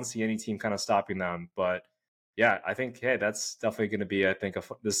don't see any team kind of stopping them. But yeah, I think that's definitely going to be, I think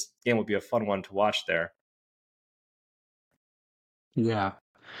this game will be a fun one to watch there. Yeah,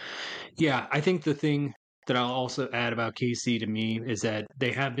 I think the thing that I'll also add about KC to me is that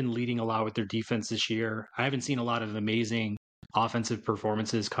they have been leading a lot with their defense this year. I haven't seen a lot of amazing offensive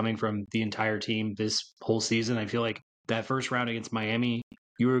performances coming from the entire team this whole season. I feel like that first round against Miami,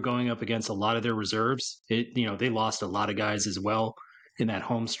 you were going up against a lot of their reserves. They lost a lot of guys as well in that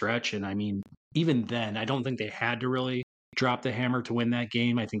home stretch. And I mean, even then, I don't think they had to really drop the hammer to win that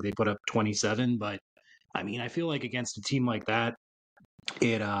game. I think they put up 27, but I mean, I feel like against a team like that,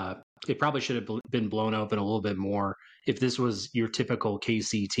 it probably should have been blown open a little bit more if this was your typical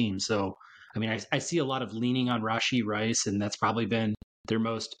KC team. So, I mean, I see a lot of leaning on Rashee Rice, and that's probably been their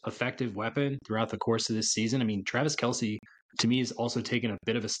most effective weapon throughout the course of this season. I mean, Travis Kelce, to me, has also taken a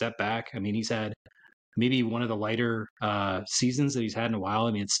bit of a step back. I mean, he's had maybe one of the lighter seasons that he's had in a while.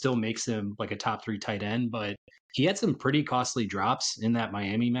 I mean, it still makes him like a top 3 tight end, but he had some pretty costly drops in that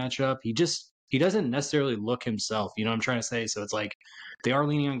Miami matchup. He doesn't necessarily look himself. You know what I'm trying to say? So it's like they are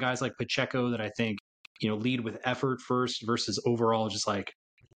leaning on guys like Pacheco that I think, lead with effort first versus overall just like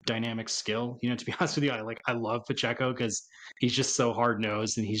dynamic skill. To be honest with you, I love Pacheco because he's just so hard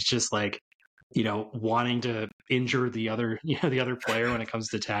nosed and he's just like, wanting to injure the other, the other player when it comes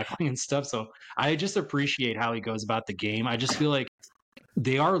to tackling and stuff. So I just appreciate how he goes about the game. I just feel like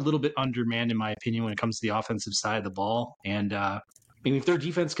they are a little bit undermanned, in my opinion, when it comes to the offensive side of the ball. And if their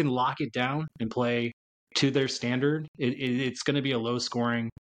defense can lock it down and play to their standard, it's going to be a low scoring,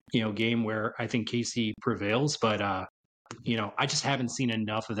 game where I think KC prevails. But I just haven't seen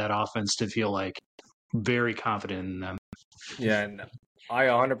enough of that offense to feel like very confident in them. Yeah, and I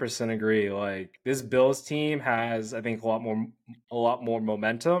 100% agree. Like this Bills team has, I think, a lot more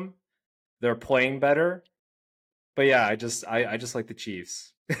momentum. They're playing better. But yeah, I just like the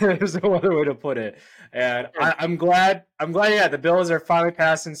Chiefs. There's no other way to put it. And I'm glad. Yeah, the Bills are finally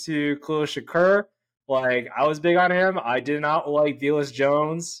passing to Khalil Shakur. Like I was big on him. I did not like Velus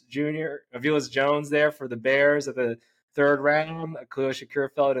Jones Jr. Velus Jones there for the Bears at the third round. Khalil Shakur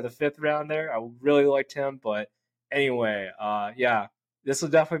fell into the fifth round there. I really liked him, but anyway, yeah, this will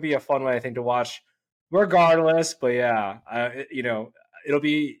definitely be a fun one I think to watch, regardless. But yeah, it'll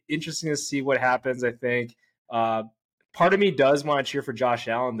be interesting to see what happens. I think. Uh, Part of me does want to cheer for Josh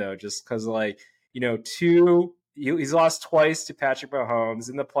Allen though, just because he's lost twice to Patrick Mahomes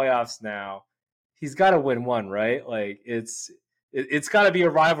in the playoffs now. He's got to win one, right? Like it's got to be a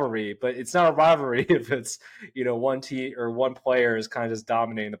rivalry, but it's not a rivalry if it's one team or one player is kind of just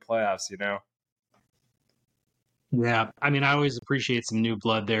dominating the playoffs. Yeah, I always appreciate some new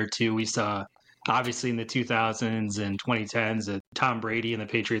blood there too. We saw obviously in the 2000s and 2010s that Tom Brady and the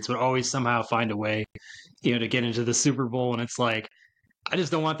Patriots would always somehow find a way, to get into the Super Bowl. And it's like, I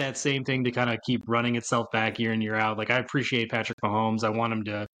just don't want that same thing to kind of keep running itself back year in, year out. Like, I appreciate Patrick Mahomes. I want him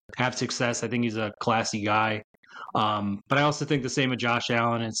to have success. I think he's a classy guy. But I also think the same with Josh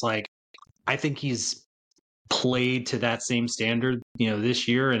Allen. It's like, I think he's played to that same standard, this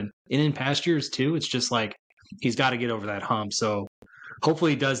year and in past years too. It's just like, he's got to get over that hump. So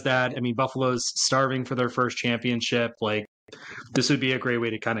hopefully he does that. Buffalo's starving for their first championship. Like, this would be a great way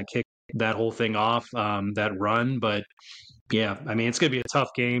to kind of kick that whole thing off, that run. But yeah, it's going to be a tough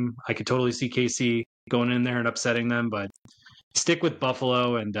game. I could totally see KC going in there and upsetting them, but stick with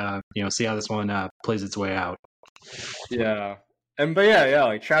Buffalo and, see how this one plays its way out. Yeah. But yeah,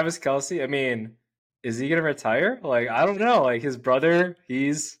 like Travis Kelce, is he gonna retire? Like, I don't know. Like his brother,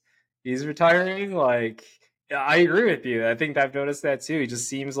 he's retiring. Like, yeah, I agree with you. I think I've noticed that too. He just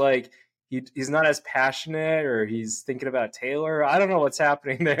seems like he's not as passionate, or he's thinking about Taylor. I don't know what's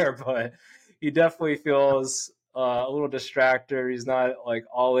happening there, but he definitely feels a little distracted. He's not like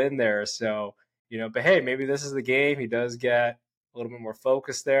all in there. So, but hey, maybe this is the game. He does get a little bit more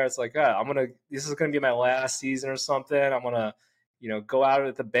focused there. It's like, this is gonna be my last season or something. I'm gonna, go out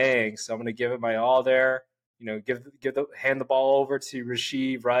with a bang. So I'm gonna give it my all there. Hand the ball over to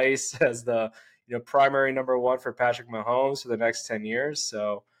Rashee Rice as the primary number one for Patrick Mahomes for the next 10 years.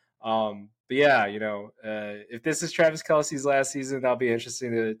 So, but yeah, if this is Travis Kelce's last season, that'll be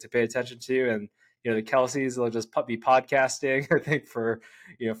interesting to pay attention to. And the Kelce's will just be podcasting, I think, for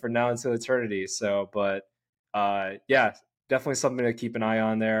now until eternity. So, but yeah, definitely something to keep an eye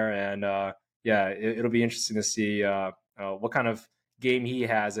on there. And yeah, it'll be interesting to see what kind of game he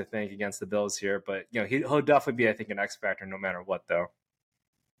has, I think, against the Bills here. But he'll definitely be, I think, an X factor no matter what, though.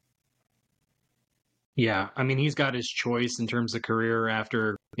 Yeah, he's got his choice in terms of career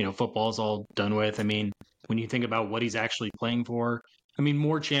after, football's all done with. When you think about what he's actually playing for,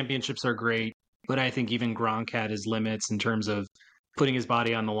 more championships are great, but I think even Gronk had his limits in terms of putting his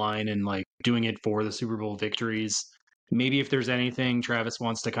body on the line and like doing it for the Super Bowl victories. Maybe if there's anything, Travis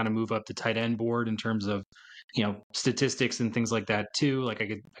wants to kind of move up the tight end board in terms of, statistics and things like that too. Like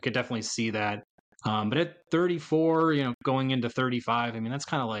I could definitely see that. But at 34, going into 35, that's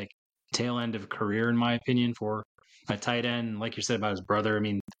kind of like tail end of career, in my opinion, for a tight end. Like you said about his brother,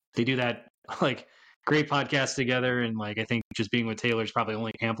 they do that like great podcast together, and like I think just being with Taylor's probably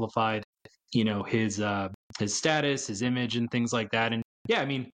only amplified, his status, his image, and things like that. And yeah,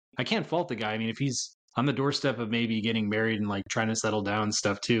 I can't fault the guy. If he's on the doorstep of maybe getting married and like trying to settle down and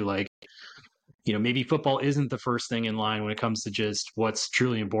stuff too, like maybe football isn't the first thing in line when it comes to just what's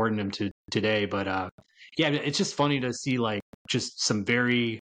truly important to him today. But yeah, it's just funny to see like just some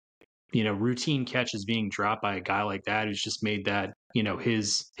very routine catches being dropped by a guy like that who's just made that,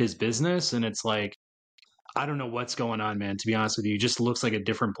 his business. And it's like, I don't know what's going on, man, to be honest with you. He just looks like a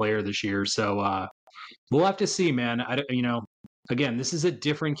different player this year. So we'll have to see, man. Again, this is a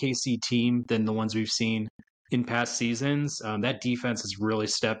different KC team than the ones we've seen in past seasons. That defense has really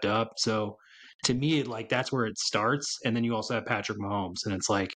stepped up. So to me, like that's where it starts. And then you also have Patrick Mahomes, and it's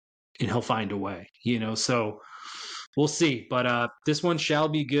like, and he'll find a way, so we'll see. But this one shall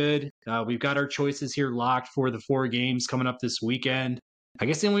be good. We've got our choices here locked for the 4 games coming up this weekend. I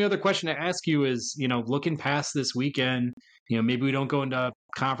guess the only other question to ask you is, looking past this weekend, maybe we don't go into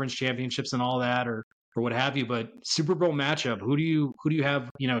conference championships and all that, or what have you, but Super Bowl matchup, who do you have,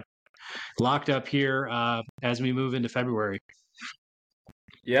 locked up here as we move into February?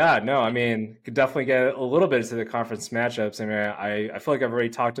 Yeah, no, I mean, could definitely get a little bit into the conference matchups. I mean, I feel like I've already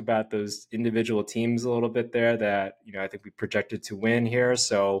talked about those individual teams a little bit there that, I think we projected to win here.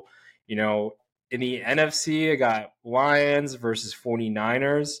 So, you know, in the NFC, I got Lions versus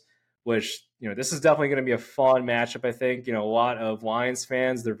 49ers, which, this is definitely going to be a fun matchup, I think. A lot of Lions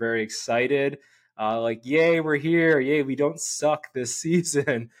fans, they're very excited. Like, yay, we're here. Yay, we don't suck this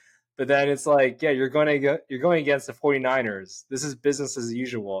season. But then it's like, yeah, you're going against the 49ers. This is business as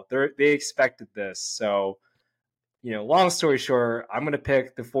usual. They expected this. So, long story short, I'm going to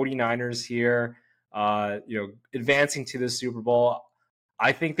pick the 49ers here, advancing to the Super Bowl.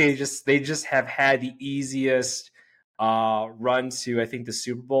 I think they just have had the easiest run to, I think, the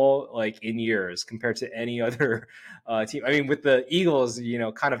Super Bowl like in years compared to any other team. I mean, with the Eagles,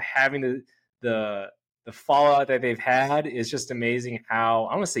 kind of having the the fallout that they've had is just amazing. How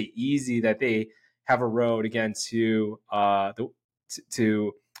I want to say easy that they have a road again to the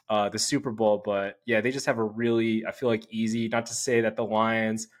Super Bowl, but yeah, they just have a really, I feel like, easy. Not to say that the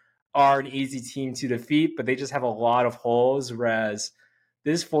Lions are an easy team to defeat, but they just have a lot of holes. Whereas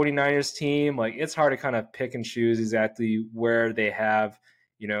this 49ers team, like, it's hard to kind of pick and choose exactly where they have,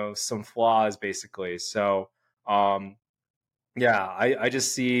 some flaws basically. So, yeah, I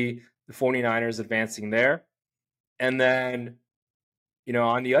just see the 49ers advancing there. And then,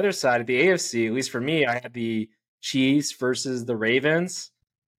 on the other side of the AFC, at least for me, I had the Chiefs versus the Ravens.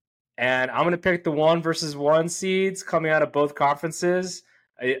 And I'm going to pick the 1-1 seeds coming out of both conferences.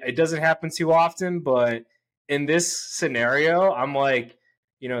 It doesn't happen too often, but in this scenario, I'm like,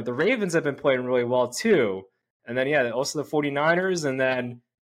 the Ravens have been playing really well too. And then, yeah, also the 49ers. And then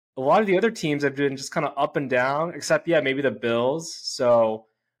a lot of the other teams have been just kind of up and down, except, yeah, maybe the Bills. So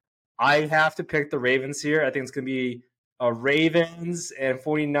I have to pick the Ravens here. I think it's going to be a Ravens and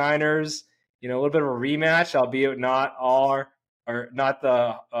 49ers, a little bit of a rematch, albeit not all or not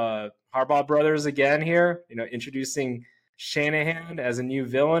the Harbaugh brothers again here, introducing Shanahan as a new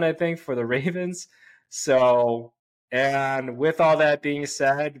villain, I think, for the Ravens. So, and with all that being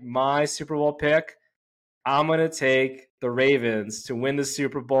said, my Super Bowl pick, I'm going to take the Ravens to win the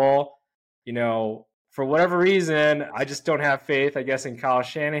Super Bowl. For whatever reason, I just don't have faith, I guess, in Kyle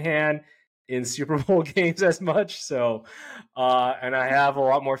Shanahan in Super Bowl games as much. So, and I have a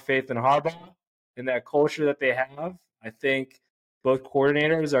lot more faith in Harbaugh in that culture that they have. I think both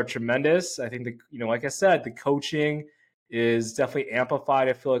coordinators are tremendous. I think like I said, the coaching is definitely amplified.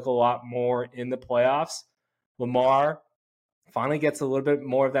 I feel like a lot more in the playoffs. Lamar finally gets a little bit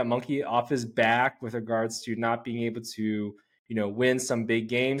more of that monkey off his back with regards to not being able to, win some big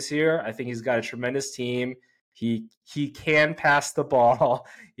games here. I think he's got a tremendous team. He can pass the ball.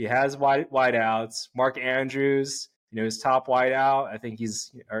 He has wide outs. Mark Andrews, his top wide out. I think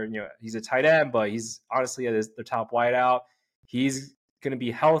he's a tight end, but he's honestly the top wide out. He's going to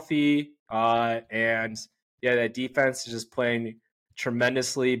be healthy. And yeah, that defense is just playing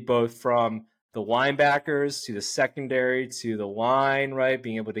tremendously, both from the linebackers to the secondary to the line, right?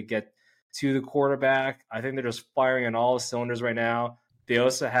 Being able to get to the quarterback. I think they're just firing on all cylinders right now. They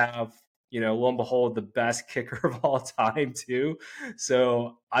also have, lo and behold, the best kicker of all time too.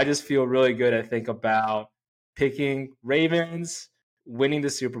 So I just feel really good, I think, about picking Ravens winning the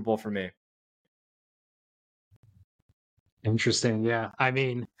Super Bowl for me. Interesting. Yeah. I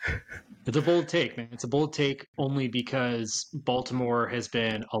mean, it's a bold take, man. It's a bold take only because Baltimore has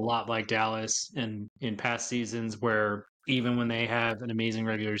been a lot like Dallas in past seasons, where even when they have an amazing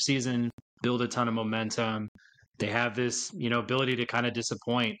regular season, build a ton of momentum, they have this, ability to kind of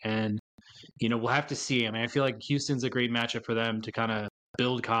disappoint. And, we'll have to see. I mean, I feel like Houston's a great matchup for them to kind of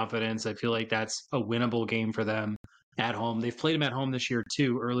build confidence. I feel like that's a winnable game for them at home. They've played them at home this year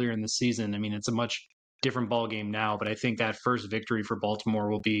too, earlier in the season. I mean, it's a much different ball game now, but I think that first victory for Baltimore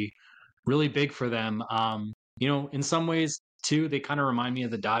will be really big for them. In some ways too, they kind of remind me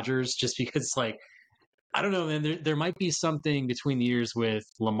of the Dodgers, just because, like, I don't know, man, there might be something between the years with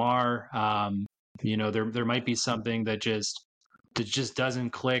Lamar. There might be something that just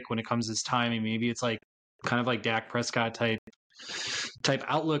doesn't click when it comes to his timing. Maybe it's like kind of like Dak Prescott type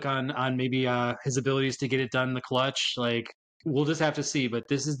outlook on maybe his abilities to get it done in the clutch. Like, we'll just have to see. But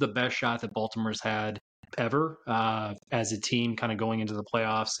this is the best shot that Baltimore's had ever as a team, kind of going into the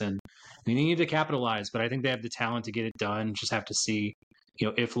playoffs, and they need to capitalize. But I think they have the talent to get it done. Just have to see,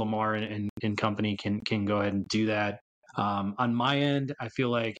 if Lamar and company can go ahead and do that. On my end, I feel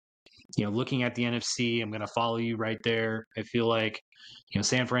like, looking at the NFC, I'm going to follow you right there. I feel like,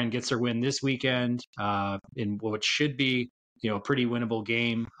 San Fran gets their win this weekend in what should be, a pretty winnable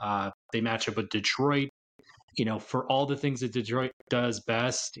game. They match up with Detroit. For all the things that Detroit does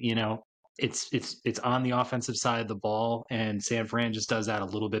best, it's on the offensive side of the ball, and San Fran just does that a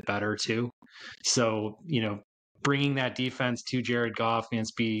little bit better too. So, bringing that defense to Jared Goff and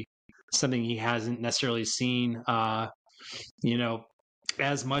be something he hasn't necessarily seen, you know,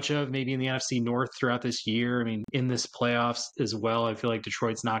 as much of maybe in the NFC North throughout this year. I mean, in this playoffs as well, I feel like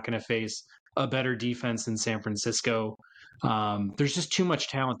Detroit's not going to face a better defense than San Francisco. There's just too much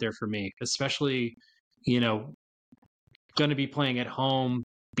talent there for me, especially, you know, going to be playing at home,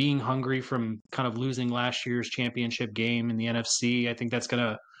 being hungry from kind of losing last year's championship game in the NFC. I think that's going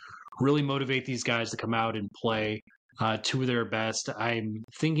to really motivate these guys to come out and play to their best. I'm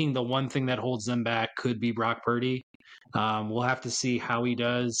thinking the one thing that holds them back could be Brock Purdy. We'll have to see how he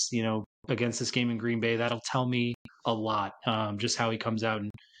does, against this game in Green Bay. That'll tell me a lot, just how he comes out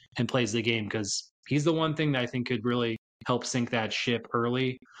and plays the game, because he's the one thing that I think could really help sink that ship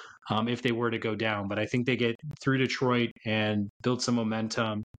early if they were to go down. But I think they get through Detroit and build some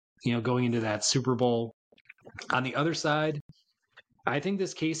momentum, going into that Super Bowl. On the other side, I think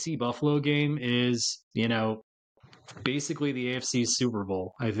this KC Buffalo game is, basically the AFC Super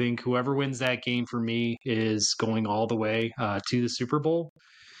Bowl. I think whoever wins that game for me is going all the way to the Super Bowl.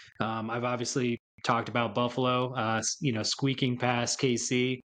 I've obviously talked about Buffalo, squeaking past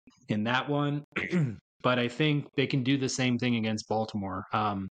KC in that one, but I think they can do the same thing against Baltimore.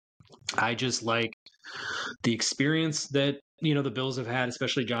 I just like the experience that the Bills have had,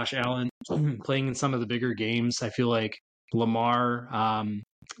 especially Josh Allen playing in some of the bigger games. I feel like Lamar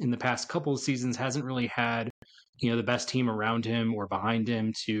in the past couple of seasons hasn't really had the best team around him or behind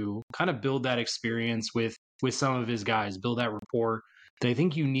him to kind of build that experience with some of his guys, build that rapport that I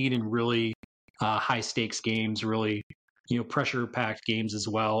think you need in really high stakes games, really pressure packed games as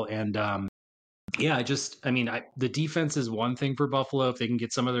well. And yeah, the defense is one thing for Buffalo. If they can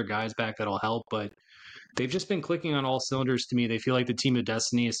get some of their guys back, that'll help. But they've just been clicking on all cylinders to me. They feel like the team of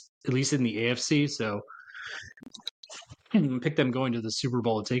destiny, is, at least in the AFC. So pick them going to the Super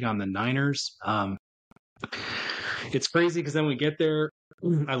Bowl to take on the Niners. It's crazy because then we get there.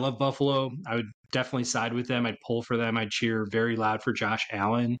 I love Buffalo. I would definitely side with them. I'd pull for them. I'd cheer very loud for Josh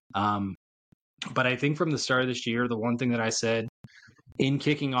Allen. But I think from the start of this year, the one thing that I said in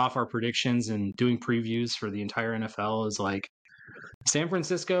kicking off our predictions and doing previews for the entire NFL is like, San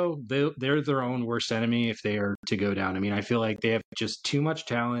Francisco, they're their own worst enemy if they are to go down. I mean, I feel like they have just too much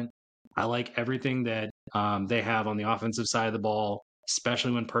talent. I like everything that they have on the offensive side of the ball,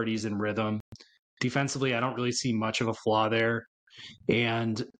 especially when Purdy's in rhythm. Defensively, I don't really see much of a flaw there.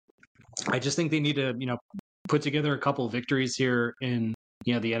 And I just think they need to, put together a couple of victories here in,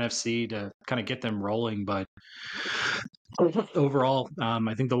 the NFC to kind of get them rolling. But overall,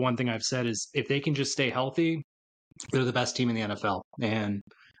 I think the one thing I've said is if they can just stay healthy, they're the best team in the NFL. And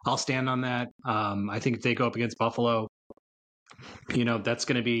I'll stand on that. I think if they go up against Buffalo, that's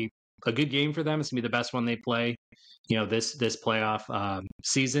going to be a good game for them. It's going to be the best one they play, this playoff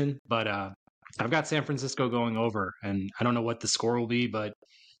season. But I've got San Francisco going over, and I don't know what the score will be, but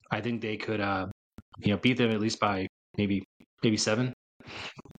I think they could, beat them at least by maybe 7.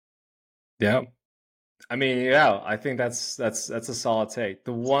 Yeah. I mean, yeah, I think that's a solid take.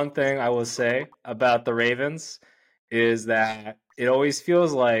 The one thing I will say about the Ravens is that it always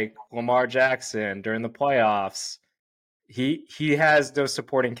feels like Lamar Jackson during the playoffs, he has no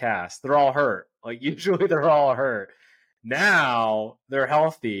supporting cast. They're all hurt. Like usually they're all hurt. Now they're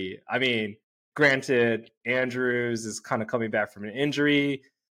healthy. I mean, granted, Andrews is kind of coming back from an injury.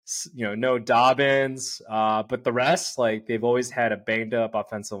 No Dobbins, but the rest, like they've always had a banged up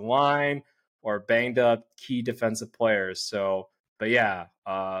offensive line or banged up key defensive players. So, but yeah,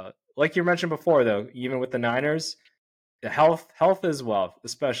 like you mentioned before, though, even with the Niners, the health as well,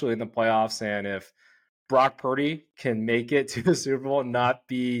 especially in the playoffs. And if Brock Purdy can make it to the Super Bowl, not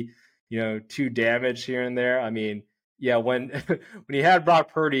be too damaged here and there. I mean, yeah, when when he had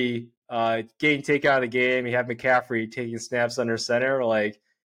Brock Purdy getting taken out of the game, he had McCaffrey taking snaps under center, like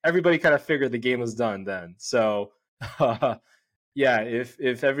everybody kind of figured the game was done then. So yeah,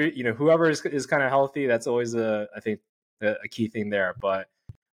 if every whoever is kind of healthy, that's always I think a key thing there. But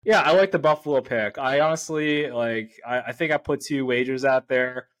yeah, I like the Buffalo pick. I honestly I think I put 2 wagers out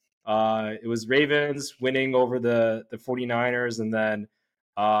there. It was Ravens winning over the 49ers, and then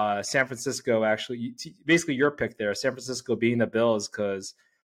San Francisco, actually basically your pick there, San Francisco beating the Bills, because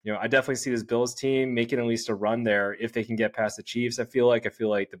I definitely see this Bills team making at least a run there if they can get past the Chiefs. I feel like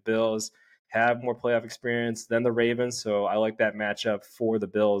the Bills have more playoff experience than the Ravens, so I like that matchup for the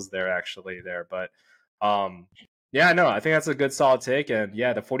Bills there actually there. But yeah, no, I think that's a good solid take. And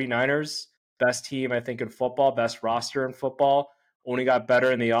yeah, the 49ers, best team I think in football, best roster in football, only got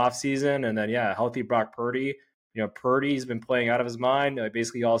better in the offseason. And then yeah, healthy Brock Purdy. Purdy's been playing out of his mind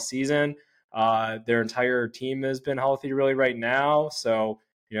basically all season. Their entire team has been healthy really right now. So,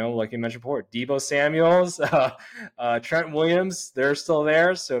 like you mentioned before, Debo Samuels, Trent Williams, they're still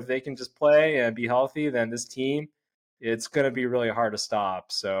there. So if they can just play and be healthy, then this team, it's going to be really hard to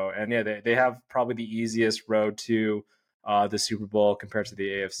stop. So, and yeah, they have probably the easiest road to the Super Bowl compared to the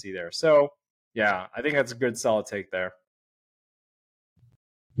AFC there. So, yeah, I think that's a good solid take there.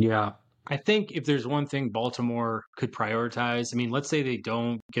 Yeah. I think if there's one thing Baltimore could prioritize, I mean, let's say they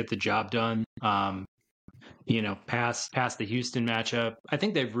don't get the job done, past the Houston matchup. I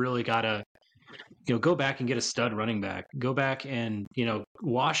think they've really got to, go back and get a stud running back. Go back and,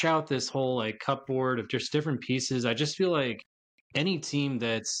 wash out this whole like cupboard of just different pieces. I just feel like any team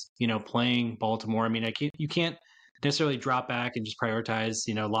that's, playing Baltimore, I mean, you can't necessarily drop back and just prioritize,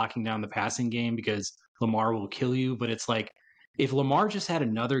 locking down the passing game because Lamar will kill you. But it's like if Lamar just had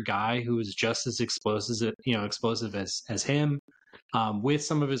another guy who was just as explosive as him, with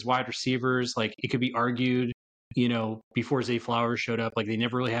some of his wide receivers, like it could be argued, before Zay Flowers showed up, like they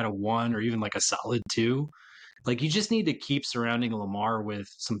never really had a one or even like a solid two. Like you just need to keep surrounding Lamar with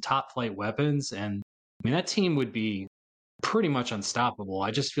some top flight weapons. And I mean, that team would be pretty much unstoppable.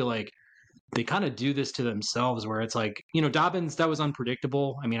 I just feel like they kind of do this to themselves where it's like, Dobbins, that was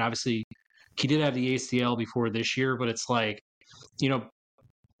unpredictable. I mean, obviously he did have the ACL before this year, but it's like, you know,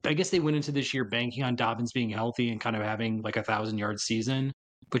 I guess they went into this year banking on Dobbins being healthy and kind of having like 1,000-yard season.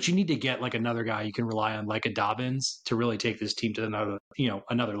 But you need to get like another guy you can rely on, like a Dobbins, to really take this team to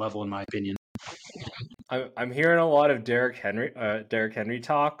another level, in my opinion. I'm hearing a lot of Derrick Henry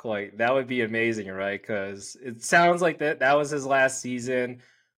talk. Like that would be amazing, right? Because it sounds like that was his last season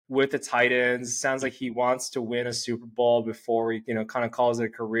with the Titans. Sounds like he wants to win a Super Bowl before he, kind of calls it a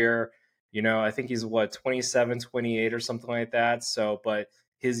career. I think he's 27, 28 or something like that. So, but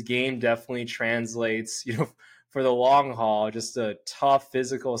his game definitely translates, for the long haul, just a tough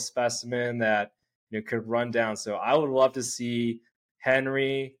physical specimen that, could run down. So I would love to see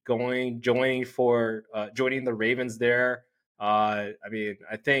Henry joining the Ravens there. I mean,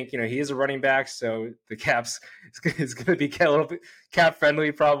 I think he is a running back, so the cap's is going to be a little bit cap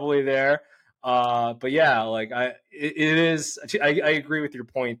friendly probably there. But yeah, like it is. I agree with your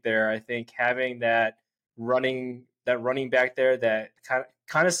point there. I think having that running back there that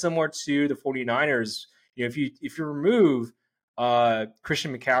kind of similar to the 49ers. If you remove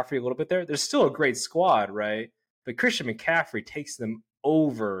Christian McCaffrey a little bit there's still a great squad, right? But Christian McCaffrey takes them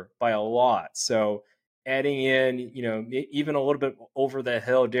over by a lot. So adding in, even a little bit over the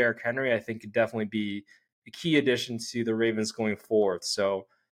hill, Derrick Henry, I think could definitely be a key addition to the Ravens going forward. So,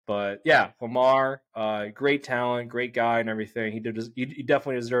 but yeah, Lamar, great talent, great guy, and everything. He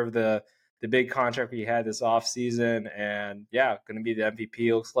definitely deserved the big contract he had this offseason, and yeah, going to be the MVP.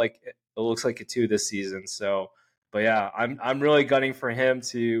 It looks like it too this season. So, but yeah, I'm really gunning for him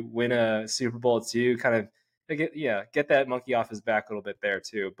to win a Super Bowl too. Kind of get that monkey off his back a little bit there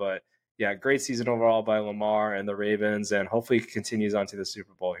too. But yeah, great season overall by Lamar and the Ravens, and hopefully he continues on to the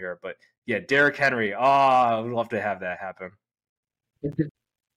Super Bowl here. But yeah, Derrick Henry, I would love to have that happen.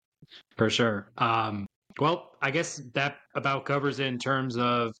 For sure. Well, I guess that about covers it in terms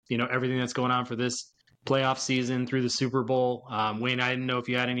of, everything that's going on for this playoff season through the Super Bowl. Wayne, I didn't know if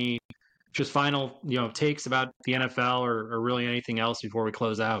you had any just final, takes about the NFL or really anything else before we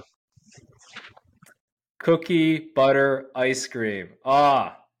close out. Cookie butter ice cream.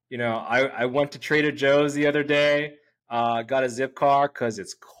 I went to Trader Joe's the other day. Got a zip car because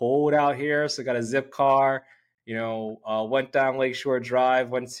it's cold out here, so got a zip car. Went down Lakeshore Drive,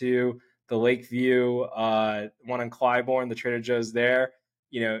 went to the Lakeview one on Clybourne, the Trader Joe's there.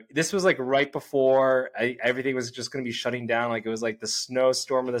 This was like right before everything was just going to be shutting down. Like it was like the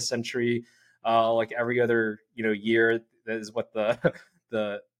snowstorm of the century. Like every other year, that is what the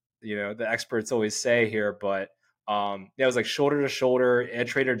the experts always say here. But it was like shoulder to shoulder at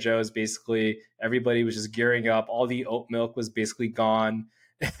Trader Joe's. Basically, everybody was just gearing up. All the oat milk was basically gone.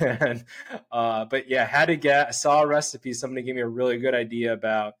 And but yeah, I saw a recipe. Somebody gave me a really good idea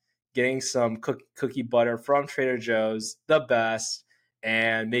about getting some cookie butter from Trader Joe's, the best,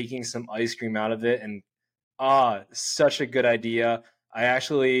 and making some ice cream out of it. And such a good idea. I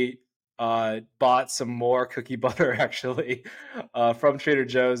actually bought some more cookie butter actually from Trader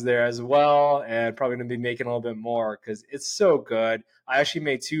Joe's there as well, and probably gonna be making a little bit more because it's so good. I actually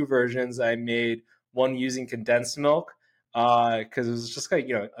made two versions. I made one using condensed milk because it was just like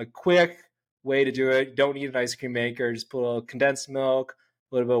a quick way to do it. You don't need an ice cream maker. Just put a little condensed milk,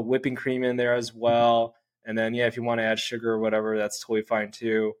 a little bit of whipping cream in there as well, and then if you want to add sugar or whatever, that's totally fine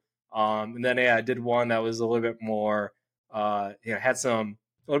too. And then I did one that was a little bit more, had some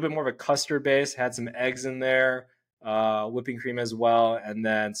a little bit more of a custard base, had some eggs in there, whipping cream as well, and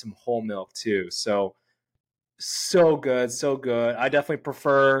then some whole milk too. So good, so good. I definitely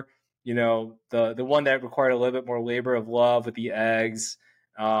prefer, the one that required a little bit more labor of love with the eggs.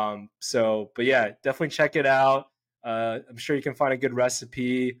 But yeah, definitely check it out. I'm sure you can find a good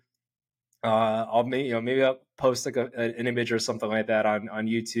recipe. Maybe I'll post like an image or something like that on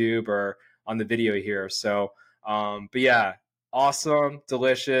YouTube or on the video here. But yeah, awesome,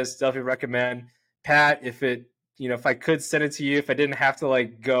 delicious. Definitely recommend. Pat, if I could send it to you, if I didn't have to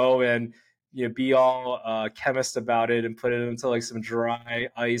like go and be all chemist about it and put it into like some dry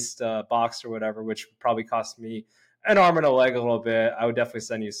iced box or whatever, which would probably cost me an arm and a leg a little bit, I would definitely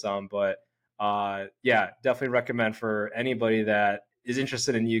send you some. But yeah, definitely recommend for anybody that is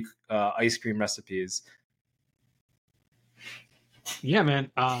interested in new ice cream recipes. Yeah,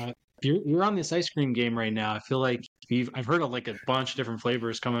 man. You're on this ice cream game right now. I feel like I've heard of like a bunch of different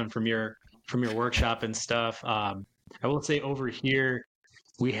flavors coming from your workshop and stuff. I will say over here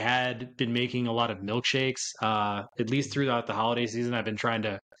we had been making a lot of milkshakes. At least throughout the holiday season, I've been trying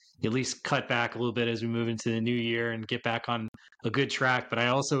to at least cut back a little bit as we move into the new year and get back on a good track. But I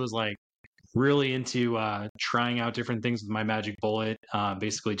also was like really into trying out different things with my magic bullet.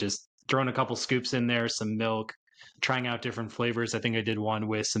 Basically, just throwing a couple scoops in there, some milk, trying out different flavors. I think I did one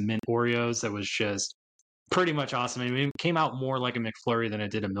with some mint Oreos that was just pretty much awesome. I mean, it came out more like a McFlurry than it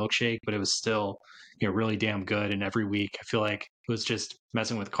did a milkshake, but it was still, really damn good. And every week, I feel like it was just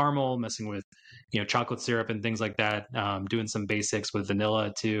messing with caramel, messing with, chocolate syrup and things like that. Doing some basics with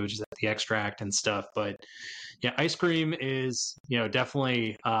vanilla too, just the extract and stuff. But yeah, ice cream is,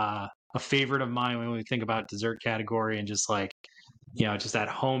 definitely a favorite of mine when we think about dessert category and just like, just that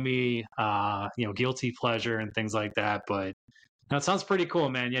homey, guilty pleasure and things like that. But no, it sounds pretty cool,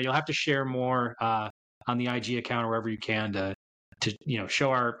 man. Yeah, you'll have to share more on the IG account or wherever you can to show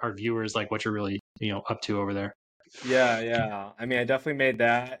our viewers like what you're really up to over there. Yeah. I mean, I definitely made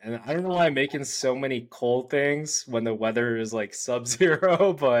that, and I don't know why I'm making so many cold things when the weather is like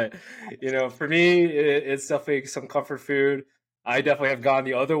sub-zero, but for me, it's definitely some comfort food. I definitely have gone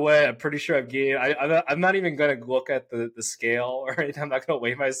the other way. I'm pretty sure I've gained. I'm not even gonna look at the scale or anything. I'm not gonna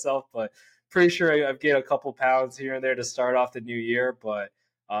weigh myself, but pretty sure I've gained a couple pounds here and there to start off the new year. But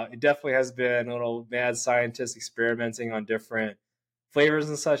it definitely has been a little mad scientist experimenting on different flavors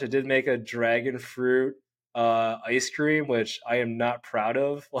and such. I did make a dragon fruit ice cream, which I am not proud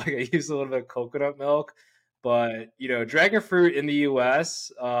of. Like I use a little bit of coconut milk, but dragon fruit in the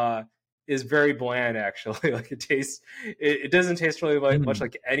U.S. Is very bland actually. Like it doesn't taste really much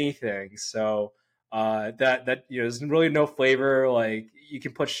like anything. So that there's really no flavor. Like you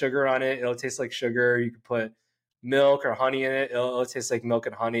can put sugar on it, it'll taste like sugar. You can put milk or honey in it, it'll taste like milk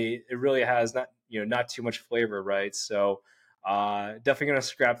and honey. It really has not too much flavor, right? So definitely gonna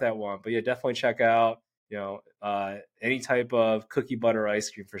scrap that one. But yeah, definitely check out any type of cookie butter ice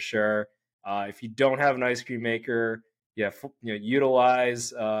cream for sure. If you don't have an ice cream maker,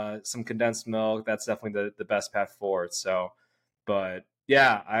 utilize some condensed milk. That's definitely the best path forward. So, but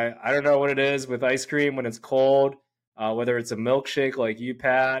yeah, I don't know what it is with ice cream when it's cold, whether it's a milkshake like you,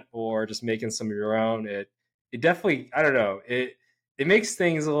 Pat, or just making some of your own. It definitely, I don't know, it makes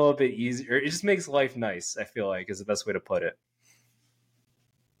things a little bit easier. It just makes life nice, I feel like, is the best way to put it.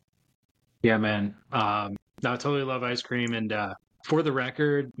 Yeah, man. No, I totally love ice cream. And for the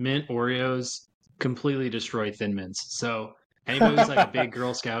record, mint Oreos completely destroy Thin Mints. So anybody who's like a big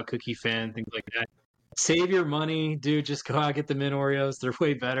Girl Scout cookie fan, things like that, save your money, dude. Just go out get the mint Oreos. They're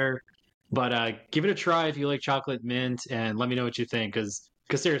way better. But give it a try if you like chocolate mint, and let me know what you think. Because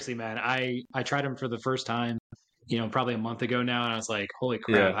seriously, man, I tried them for the first time, probably a month ago now, and I was like, holy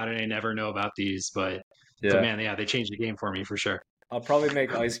crap, Yeah, how did I never know about these? But yeah. man, yeah, they changed the game for me for sure. I'll probably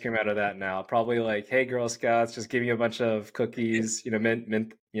make ice cream out of that now. Probably like, hey, Girl Scouts, just give me a bunch of cookies, mint,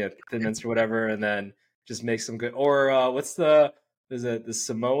 Thin Mints or whatever, and then just make some good. Or is it the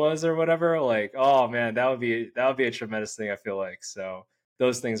Samoas or whatever? Like, oh man, that would be a tremendous thing. I feel like so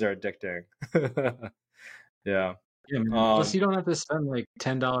those things are addicting. Yeah. Yeah, man. Plus, Um. you don't have to spend like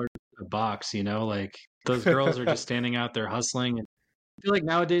 $10 a box, Like those girls are just standing out there hustling. And I feel like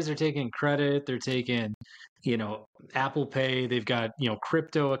nowadays they're taking credit, they're taking Apple Pay. They've got,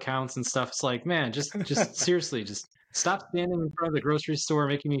 crypto accounts and stuff. It's like, man, just seriously, just stop standing in front of the grocery store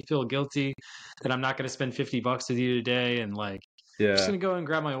making me feel guilty that I'm not going to spend $50 with you today. And like, I'm just Yeah. going to go and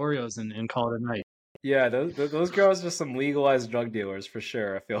grab my Oreos and call it a night. Yeah, those girls are some legalized drug dealers for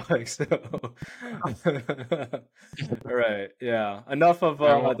sure. I feel like so. All right, yeah. Enough of All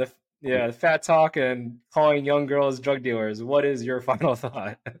right, well, the fat talk and calling young girls drug dealers. What is your final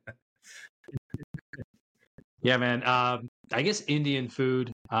thought? yeah, man. I guess Indian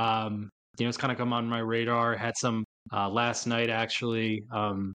food, it's kind of come on my radar. Had some last night actually.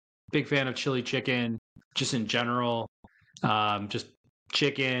 Big fan of chili chicken, just in general. Just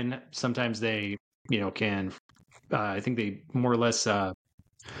chicken. Sometimes they, can. I think they more or less.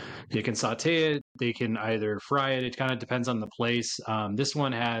 You can saute it. They can either fry it. It kind of depends on the place. This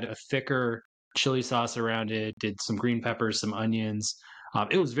one had a thicker chili sauce around it. Did some green peppers, some onions.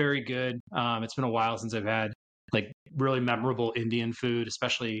 It was very good. It's been a while since I've had like really memorable Indian food,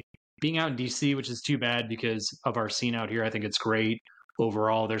 especially being out in DC, which is too bad because of our scene out here. I think it's great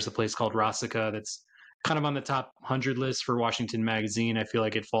overall. There's a place called Rasika that's kind of on the top 100 list for Washington Magazine. I feel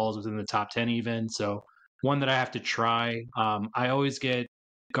like it falls within the top 10 even. So one that I have to try. I always get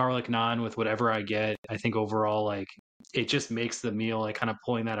garlic naan with whatever I get. I think overall, like it just makes the meal, like kind of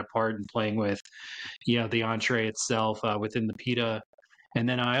pulling that apart and playing with, the entree itself within the pita. And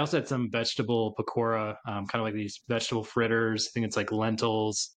then I also had some vegetable pakora, kind of like these vegetable fritters. I think it's like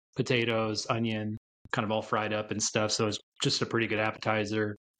lentils, potatoes, onion, kind of all fried up and stuff. So it's just a pretty good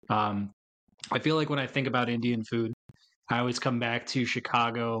appetizer. Um, I feel like when I think about Indian food, I always come back to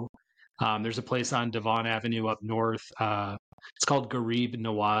Chicago. There's a place on Devon Avenue up north. It's called Garib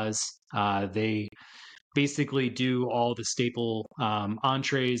Nawaz. They basically do all the staple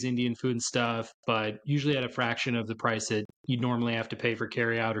entrees, Indian food and stuff, but usually at a fraction of the price that you'd normally have to pay for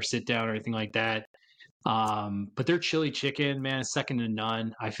carry out or sit down or anything like that. But their chili chicken, man, is second to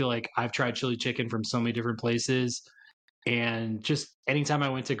none. I feel like I've tried chili chicken from so many different places. And just anytime I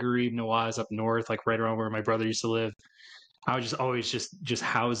went to Garib Nawaz up north, like right around where my brother used to live, I would just always just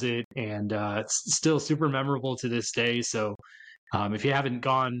house it, and it's still super memorable to this day. So if you haven't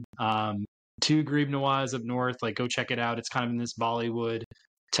gone to Garib Nawaz up north, like go check it out. It's kind of in this Bollywood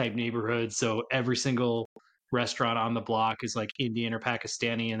type neighborhood, so every single restaurant on the block is like Indian or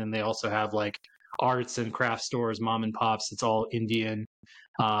Pakistani, and then they also have like arts and craft stores, mom and pops. It's all Indian,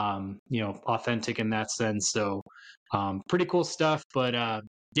 authentic in that sense. So pretty cool stuff. But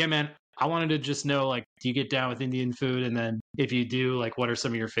yeah, man, I wanted to just know, like, do you get down with Indian food? And then if you do, like, what are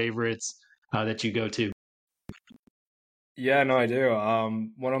some of your favorites that you go to? Yeah, no, I do.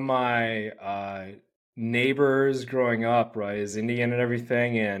 One of my neighbors growing up, right, is Indian and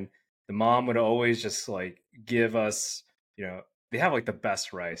everything, and the mom would always just like give us, you know, they have like the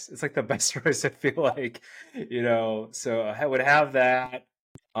best rice. It's like the best rice, I feel like, so I would have that.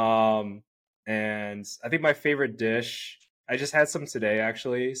 Um, and I think my favorite dish, I just had some today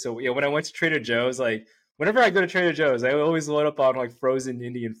actually. So yeah, when I went to Trader Joe's, like whenever I go to Trader Joe's, I always load up on like frozen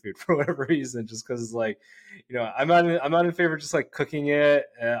Indian food for whatever reason, just because it's like, I'm not in favor of just like cooking it.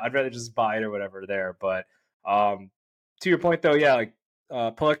 I'd rather just buy it or whatever there. But um, to your point though, yeah, like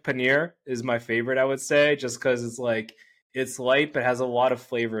palak paneer is my favorite. I would say just because it's like it's light but has a lot of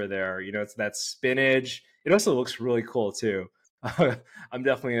flavor there. It's that spinach. It also looks really cool too. I'm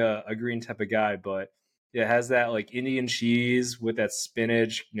definitely a green type of guy, but yeah, it has that like Indian cheese with that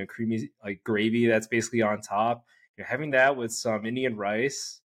spinach, creamy like gravy that's basically on top. Having that with some Indian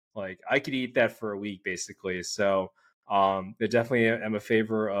rice, like I could eat that for a week basically. So I definitely am a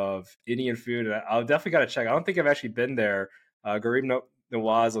favor of Indian food. And I'll definitely got to check. I don't think I've actually been there.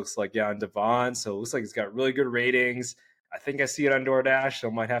 Nawaz looks like on Devon, so it looks like it's got really good ratings. I think I see it on DoorDash, so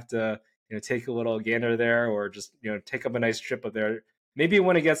I might have to take a little gander there, or just take up a nice trip up there. Maybe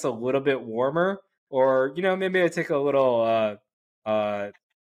when it gets a little bit warmer, or maybe I take a little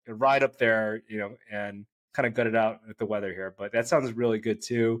ride up there, and kind of gut it out with the weather here. But that sounds really good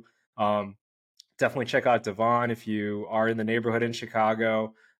too. Um, Definitely check out Devon if you are in the neighborhood in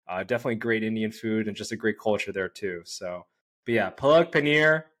Chicago. Definitely great Indian food and just a great culture there too. So, but yeah, palak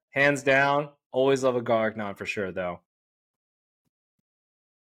paneer, hands down. Always love a garlic naan for sure, though.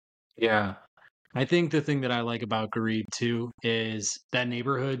 Yeah. I think the thing that I like about Garib too is that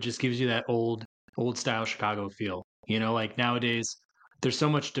neighborhood just gives you that old style Chicago feel. Like nowadays there's so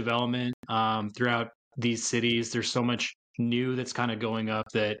much development throughout these cities. There's so much new that's kind of going up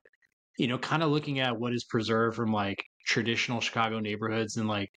that, kind of looking at what is preserved from like traditional Chicago neighborhoods and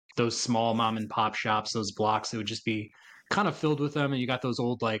like those small mom and pop shops, those blocks that would just be kind of filled with them. And you got those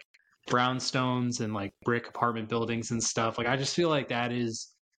old like brownstones and like brick apartment buildings and stuff. Like I just feel like that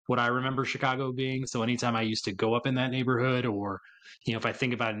is what I remember Chicago being. So anytime I used to go up in that neighborhood, or if I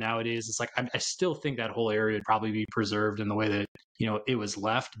think about it nowadays, it's like I still think that whole area would probably be preserved in the way that it was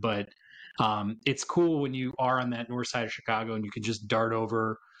left. But it's cool when you are on that north side of Chicago and you can just dart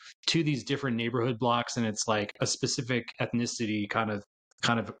over to these different neighborhood blocks, and it's like a specific ethnicity kind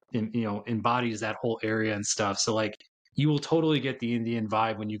of embodies that whole area and stuff. So like you will totally get the Indian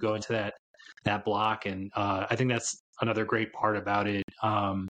vibe when you go into that block, and I think that's another great part about it.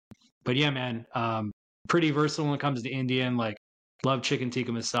 But yeah, man, pretty versatile when it comes to Indian. Like, love chicken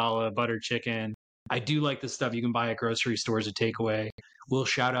tikka masala, butter chicken. I do like the stuff you can buy at grocery stores or takeaway. We'll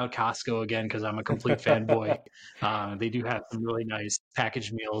shout out Costco again because I'm a complete fanboy. They do have some really nice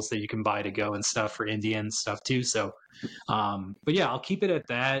packaged meals that you can buy to go and stuff for Indian stuff too. So, but yeah, I'll keep it at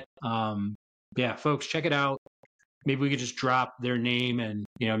that. Yeah, folks, check it out. Maybe we could just drop their name and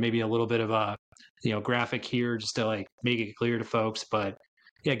maybe a little bit of a graphic here just to like make it clear to folks. But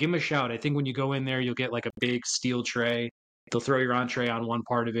yeah, give them a shout. I think when you go in there, you'll get like a big steel tray. They'll throw your entree on one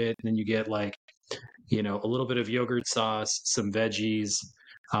part of it, and then you get like a little bit of yogurt sauce, some veggies.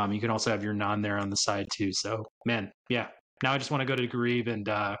 You can also have your naan there on the side too. So man, yeah. Now I just want to go to Garib and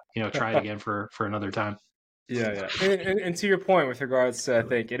try it again for another time. Yeah. And to your point with regards to, I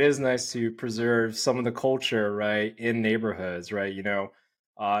think it is nice to preserve some of the culture, right, in neighborhoods, right?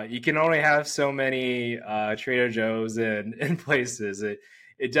 You can only have so many Trader Joe's in places.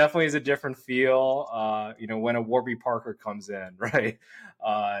 It definitely is a different feel, when a Warby Parker comes in, right?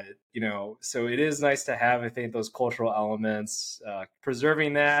 So it is nice to have, I think, those cultural elements,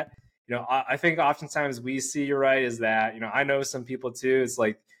 preserving that. I think oftentimes we see, you're right, is that, I know some people too, it's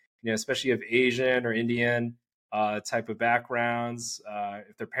like, especially of Asian or Indian type of backgrounds,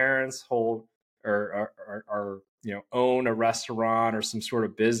 if their parents hold or own a restaurant or some sort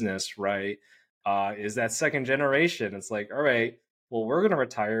of business, right? Is that second generation? It's like, all right, well, we're going to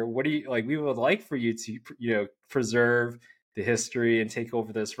retire. What do you like? We would like for you to preserve the history and take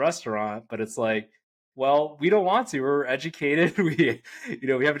over this restaurant, but it's like, well, we don't want to. We're educated. We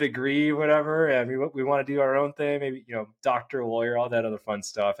have a degree, whatever, and we want to do our own thing. Maybe doctor, lawyer, all that other fun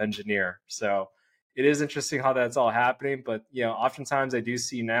stuff, engineer. So it is interesting how that's all happening. But oftentimes I do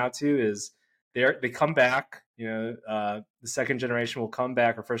see now too is they come back. The second generation will come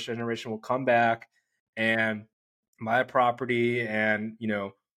back, or first generation will come back, and buy a property, and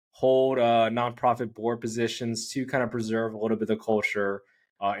hold nonprofit board positions to kind of preserve a little bit of culture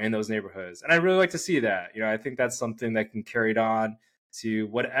in those neighborhoods. And I really like to see that. I think that's something that can carry it on to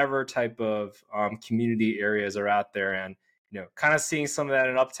whatever type of community areas are out there. And, kind of seeing some of that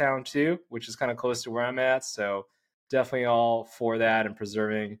in Uptown too, which is kind of close to where I'm at. So definitely all for that and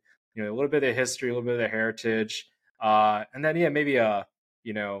preserving, a little bit of the history, a little bit of the heritage. And then, maybe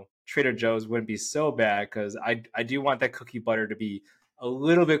Trader Joe's wouldn't be so bad, because I do want that cookie butter to be a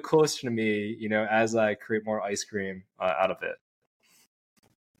little bit closer to me, as I create more ice cream out of it.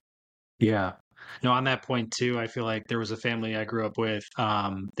 Yeah. No, on that point too, I feel like there was a family I grew up with.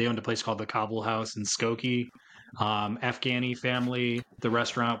 They owned a place called the Cobble House in Skokie. Afghani family. The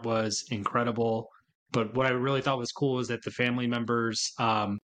restaurant was incredible. But what I really thought was cool is that the family members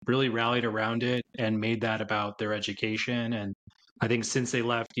really rallied around it and made that about their education. And I think since they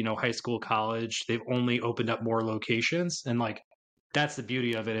left, high school, college, they've only opened up more locations. And like, that's the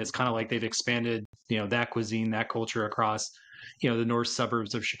beauty of it. It's kind of like they've expanded, that cuisine, that culture across the north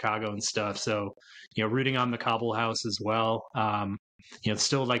suburbs of Chicago and stuff. So, rooting on the Cobble House as well.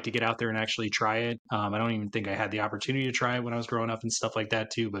 Still like to get out there and actually try it. I don't even think I had the opportunity to try it when I was growing up and stuff like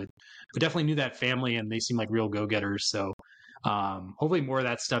that too, but definitely knew that family and they seem like real go-getters. So, hopefully more of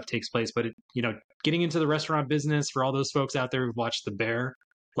that stuff takes place. But getting into the restaurant business, for all those folks out there who've watched The Bear,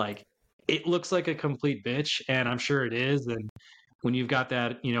 like, it looks like a complete bitch, and I'm sure it is. And when you've got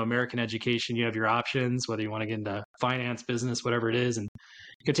that, American education, you have your options, whether you want to get into finance, business, whatever it is, and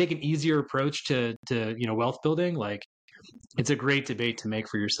you can take an easier approach to wealth building. Like, it's a great debate to make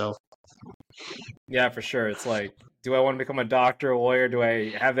for yourself. Yeah, for sure. It's like, do I want to become a doctor, a lawyer? Do I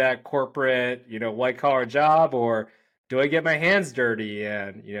have that corporate, white collar job, or do I get my hands dirty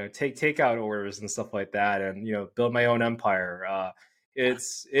and take takeout orders and stuff like that, and build my own empire? It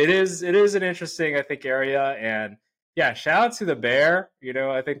is an interesting, I think, area. And yeah, shout out to the Bear.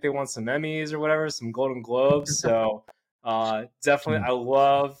 I think they won some Emmys or whatever, some Golden Globes. So definitely, I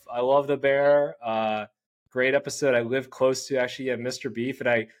love the Bear. Great episode. I live close to actually Mr. Beef,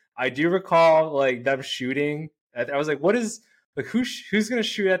 and I do recall like them shooting. I was like, what is like who's gonna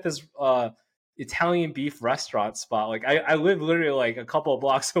shoot at this Italian beef restaurant spot? Like I live literally like a couple of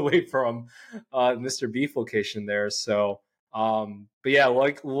blocks away from Mr. Beef location there. So but yeah,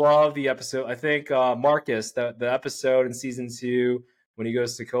 like love the episode. I think Marcus, the episode in season 2 when he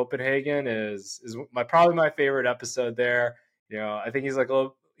goes to Copenhagen is probably my favorite episode there. I think he's like a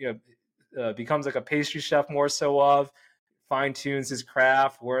little, becomes like a pastry chef more so fine tunes his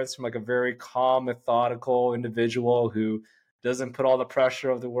craft, learns from like a very calm, methodical individual who doesn't put all the pressure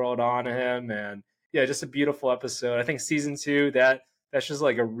of the world on him. And yeah, just a beautiful episode. I think season 2, that's just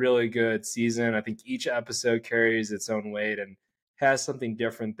like a really good season. I think each episode carries its own weight and has something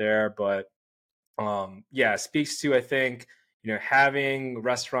different there. But yeah, speaks to, I think, having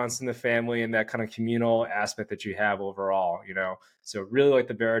restaurants in the family and that kind of communal aspect that you have overall, So really like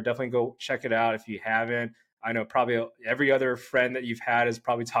The Bear. Definitely go check it out if you haven't. I know probably every other friend that you've had has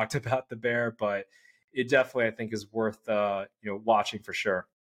probably talked about The Bear, but it definitely, I think, is worth watching for sure.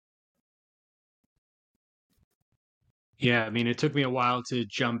 Yeah, I mean, it took me a while to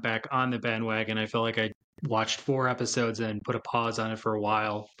jump back on the bandwagon. I feel like I watched 4 episodes and put a pause on it for a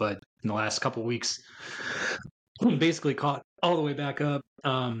while, but in the last couple weeks, basically caught all the way back up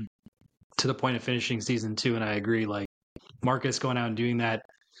to the point of finishing season 2. And I agree, like Marcus going out and doing that,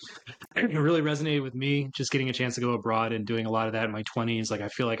 it really resonated with me. Just getting a chance to go abroad and doing a lot of that in my 20s. Like I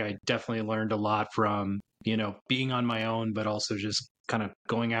feel like I definitely learned a lot from being on my own, but also just kind of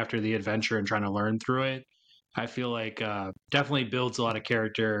going after the adventure and trying to learn through it. I feel like definitely builds a lot of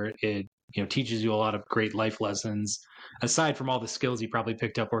character. It teaches you a lot of great life lessons, aside from all the skills you probably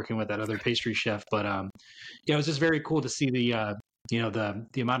picked up working with that other pastry chef. But it was just very cool to see the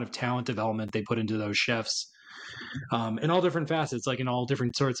the amount of talent development they put into those chefs in all different facets, like in all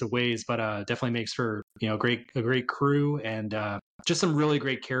different sorts of ways. But definitely makes for a great crew and just some really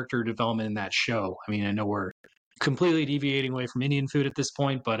great character development in that show. I mean, I know we're completely deviating away from Indian food at this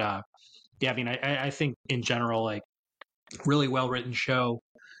point, but yeah, I mean, I think in general, like really well written show,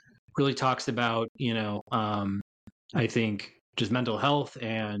 really talks about, I think just mental health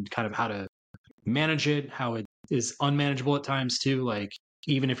and kind of how to manage it, how it is unmanageable at times too. Like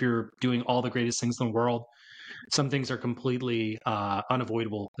even if you're doing all the greatest things in the world, some things are completely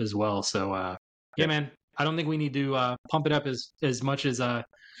unavoidable as well. So yeah, man, I don't think we need to pump it up as much as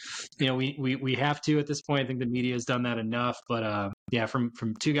we have to at this point. I think the media has done that enough. But yeah, from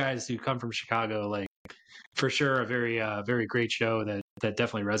 2 guys who come from Chicago, like for sure a very great show that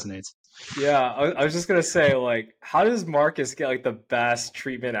definitely resonates. Yeah, I was just gonna say, like, how does Marcus get like the best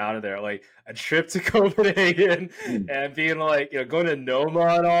treatment out of there? Like a trip to Copenhagen and being like, going to Noma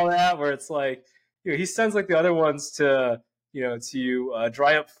and all that, where it's like, he sends like the other ones to, to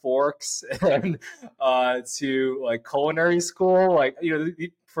dry up forks and to like culinary school, like,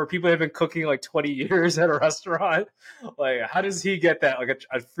 for people that have been cooking like 20 years at a restaurant. Like, how does he get that? Like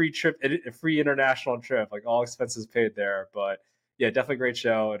a free trip, a free international trip, like all expenses paid there, but. Yeah, definitely great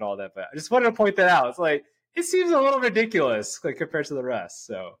show and all that. But I just wanted to point that out. It's like it seems a little ridiculous, like compared to the rest.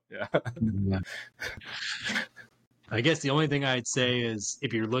 So yeah. I guess the only thing I'd say is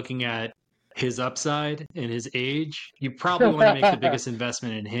if you're looking at his upside and his age, you probably want to make the biggest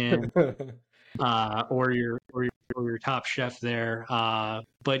investment in him, or your top chef there.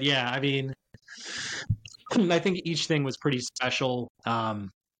 But yeah, I mean, I think each thing was pretty special.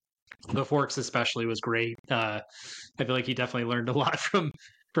 The forks especially was great. I feel like he definitely learned a lot from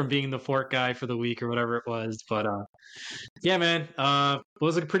being the fork guy for the week or whatever it was. But yeah, man, it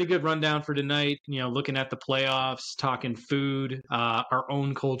was a pretty good rundown for tonight. Looking at the playoffs, talking food, our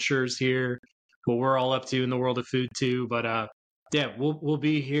own cultures here, what we're all up to in the world of food too. But yeah, we'll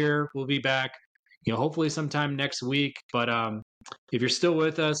be here. We'll be back. Hopefully sometime next week. But if you're still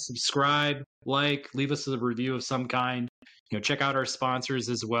with us, subscribe, leave us a review of some kind. Check out our sponsors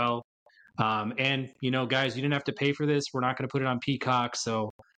as well. And guys, you didn't have to pay for this. We're not going to put it on Peacock,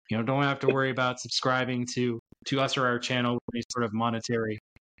 so don't have to worry about subscribing to us or our channel with any sort of monetary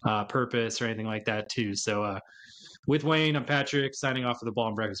purpose or anything like that too. So with Wayne, I'm Patrick, signing off for the Ball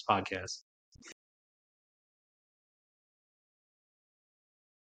and Breakfast podcast.